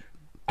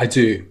 I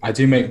do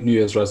make New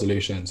Year's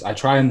resolutions. I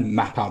try and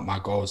map out my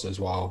goals as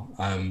well,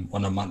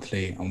 on a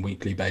monthly and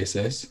weekly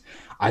basis.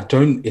 I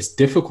don't, it's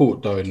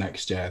difficult though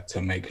next year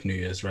to make New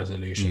Year's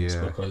resolutions,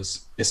 Yeah,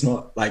 because it's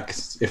not like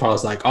if I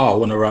was like, oh, I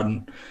want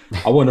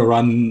to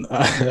run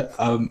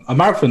a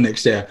marathon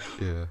next year.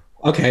 yeah,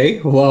 Okay,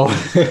 well,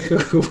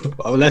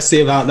 well, let's see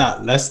about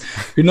that.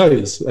 Who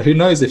knows? Who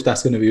knows if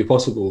that's going to be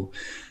possible?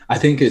 I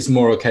think it's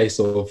more a case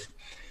of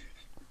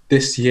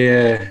this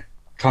year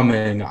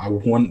coming, I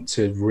want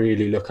to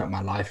really look at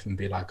my life and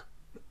be like,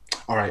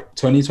 all right,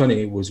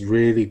 2020 was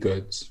really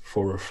good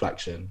for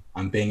reflection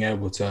and being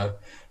able to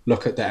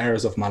look at the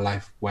areas of my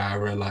life where I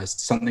realized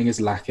something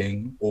is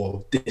lacking,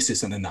 or this is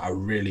something that I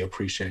really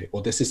appreciate,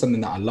 or this is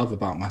something that I love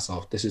about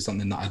myself. This is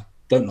something that I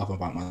don't love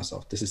about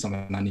myself. This is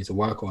something I need to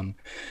work on,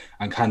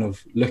 and kind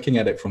of looking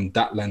at it from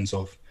that lens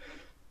of,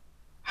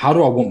 how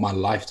do I want my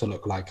life to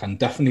look like? And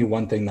definitely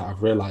one thing that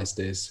I've realized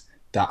is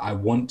that I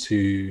want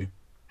to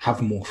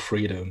have more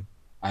freedom.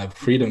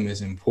 Freedom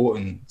is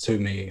important to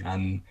me,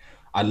 and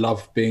I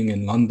love being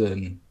in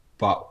London,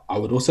 but I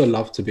would also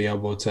love to be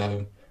able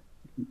to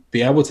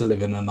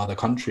live in another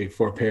country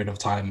for a period of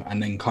time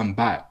and then come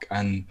back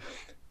and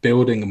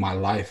building my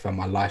life and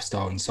my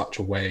lifestyle in such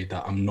a way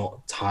that I'm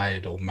not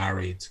tied or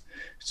married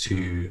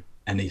to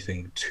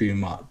anything too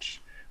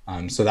much.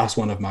 So that's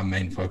one of my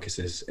main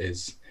focuses,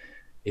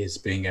 is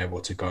being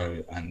able to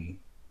go and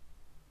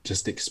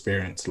just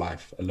experience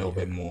life a little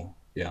yeah, bit more.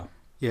 Yeah.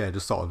 yeah.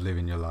 Just sort of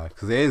living your life,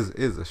 because it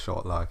is a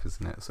short life,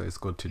 isn't it? So it's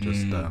good to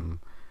just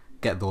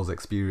get those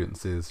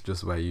experiences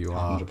just where you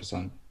are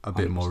 100%. a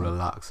bit more 100%.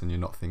 relaxed and you're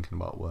not thinking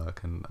about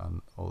work and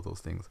all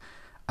those things.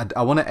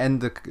 I want to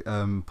end the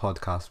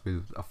podcast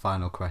with a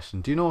final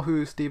question. Do you know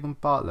who Stephen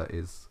Bartlett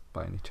is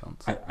by any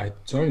chance? I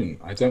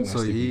don't know So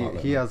Stephen he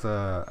Bartlett. he No. has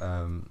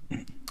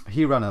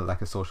he ran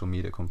a social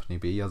media company,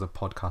 but he has a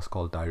podcast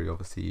called Diary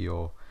of a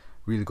CEO.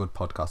 Really good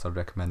podcast. I'd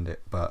recommend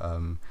it. But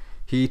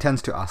he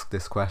tends to ask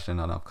this question,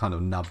 and I've kind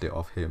of nabbed it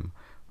off him.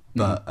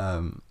 But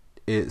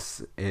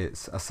it's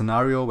a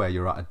scenario where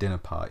you're at a dinner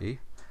party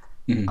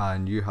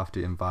and you have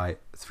to invite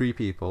three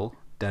people,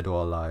 dead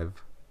or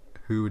alive.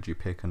 Who would you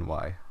pick and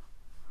why?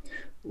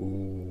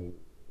 Ooh.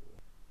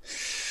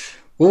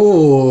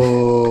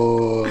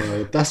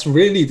 Ooh, that's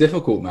really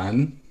difficult,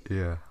 man.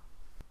 Yeah.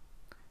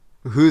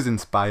 Who's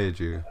inspired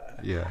you?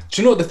 Yeah.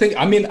 Do you know what the thing?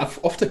 I mean,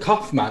 off the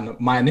cuff, man,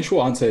 my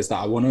initial answer is that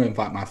I want to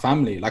invite my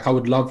family. Like, I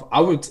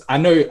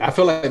know, I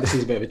feel like this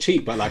is a bit of a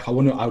cheat, but like, I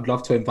would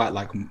love to invite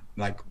like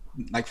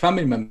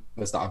family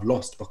members that I've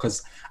lost,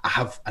 because I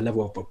have a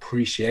level of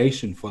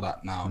appreciation for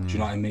that now. Do you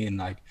know what I mean?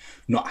 Like,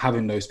 not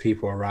having those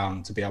people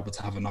around to be able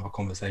to have another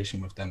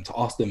conversation with them, to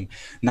ask them,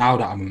 now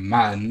that I'm a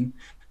man,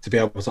 to be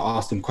able to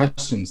ask them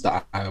questions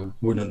that I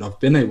wouldn't have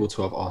been able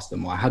to have asked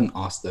them, or I hadn't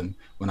asked them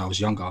when I was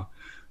younger.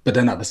 But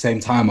then at the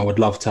same time, I would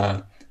love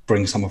to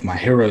bring some of my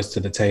heroes to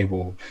the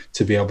table,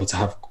 to be able to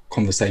have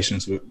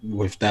conversations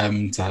with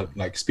them, to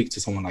like speak to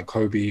someone like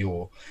Kobe,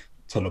 or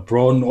to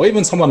LeBron, or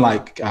even someone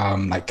like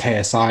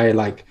KSI,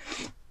 like.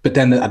 But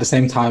then at the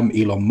same time,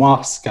 Elon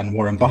Musk and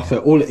Warren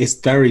Buffett, all it's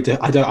very.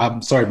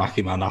 I'm sorry,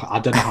 Mackie, man. I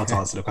don't know how to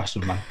answer the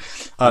question, man.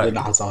 I don't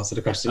know how to answer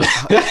the question.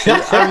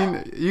 I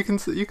mean, you can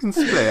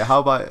split. How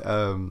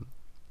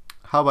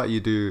about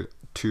you do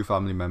 2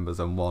 family members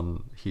and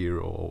 1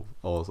 hero,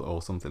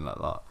 or something like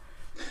that?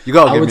 You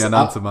gotta give me an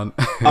answer, man.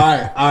 All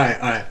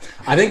right.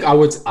 I think I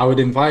would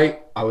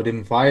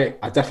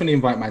definitely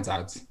invite my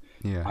dad.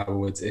 Yeah. I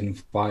would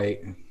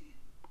invite.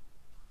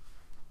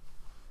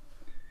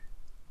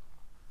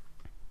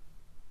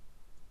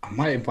 I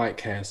might invite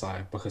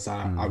KSI, because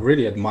I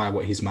really admire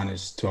what he's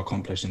managed to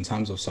accomplish in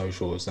terms of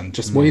socials, and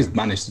just what he's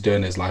managed to do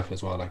in his life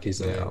as well. Like,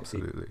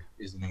 absolutely.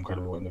 He's an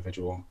incredible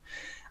individual.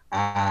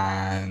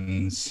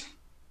 And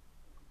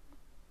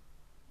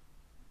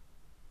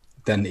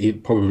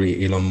then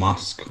probably Elon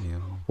Musk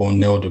or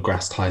Neil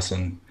deGrasse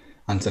Tyson,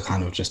 and to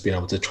kind of just be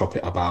able to chop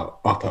it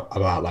about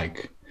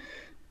like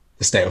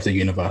the state of the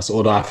universe.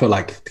 Although I feel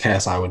like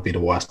KSI would be the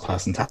worst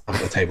person to have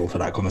at the table for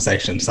that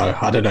conversation. So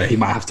I don't know. He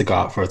might have to go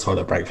out for a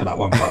toilet break for that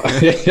one.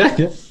 But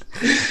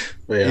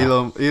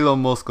yeah. Elon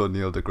Musk or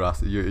Neil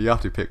deGrasse. You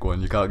have to pick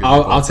one. You can't.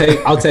 I'll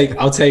take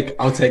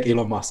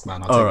Elon Musk,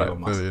 man. All right,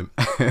 Elon Musk. Brilliant.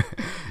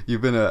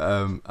 You've been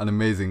an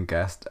amazing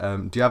guest.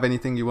 Do you have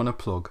anything you want to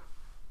plug?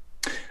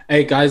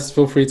 Hey guys,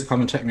 feel free to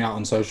come and check me out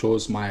on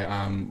socials.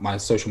 My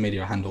social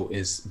media handle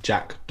is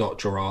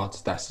jack.gerard.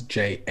 That's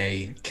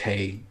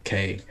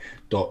JAKK.GERARD.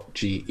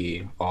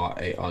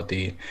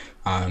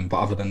 But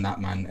other than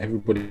that, man,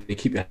 everybody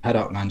keep your head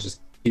up, man.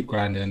 Just keep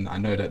grinding. I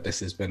know that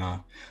this has been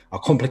a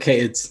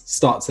complicated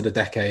start to the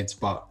decade,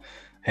 but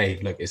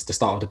hey, look, it's the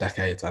start of the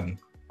decade, and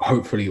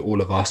hopefully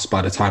all of us,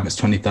 by the time it's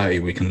 2030,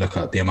 we can look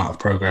at the amount of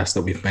progress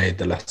that we've made,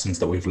 the lessons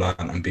that we've learned,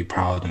 and be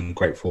proud and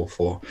grateful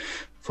for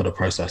the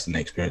process and the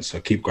experience. So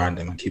keep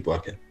grinding and keep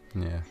working.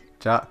 Yeah.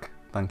 Jack,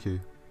 thank you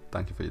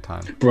for your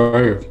time,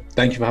 bro.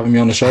 Thank you for having me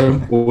on the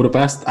show. All the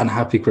best and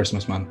happy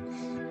Christmas, man.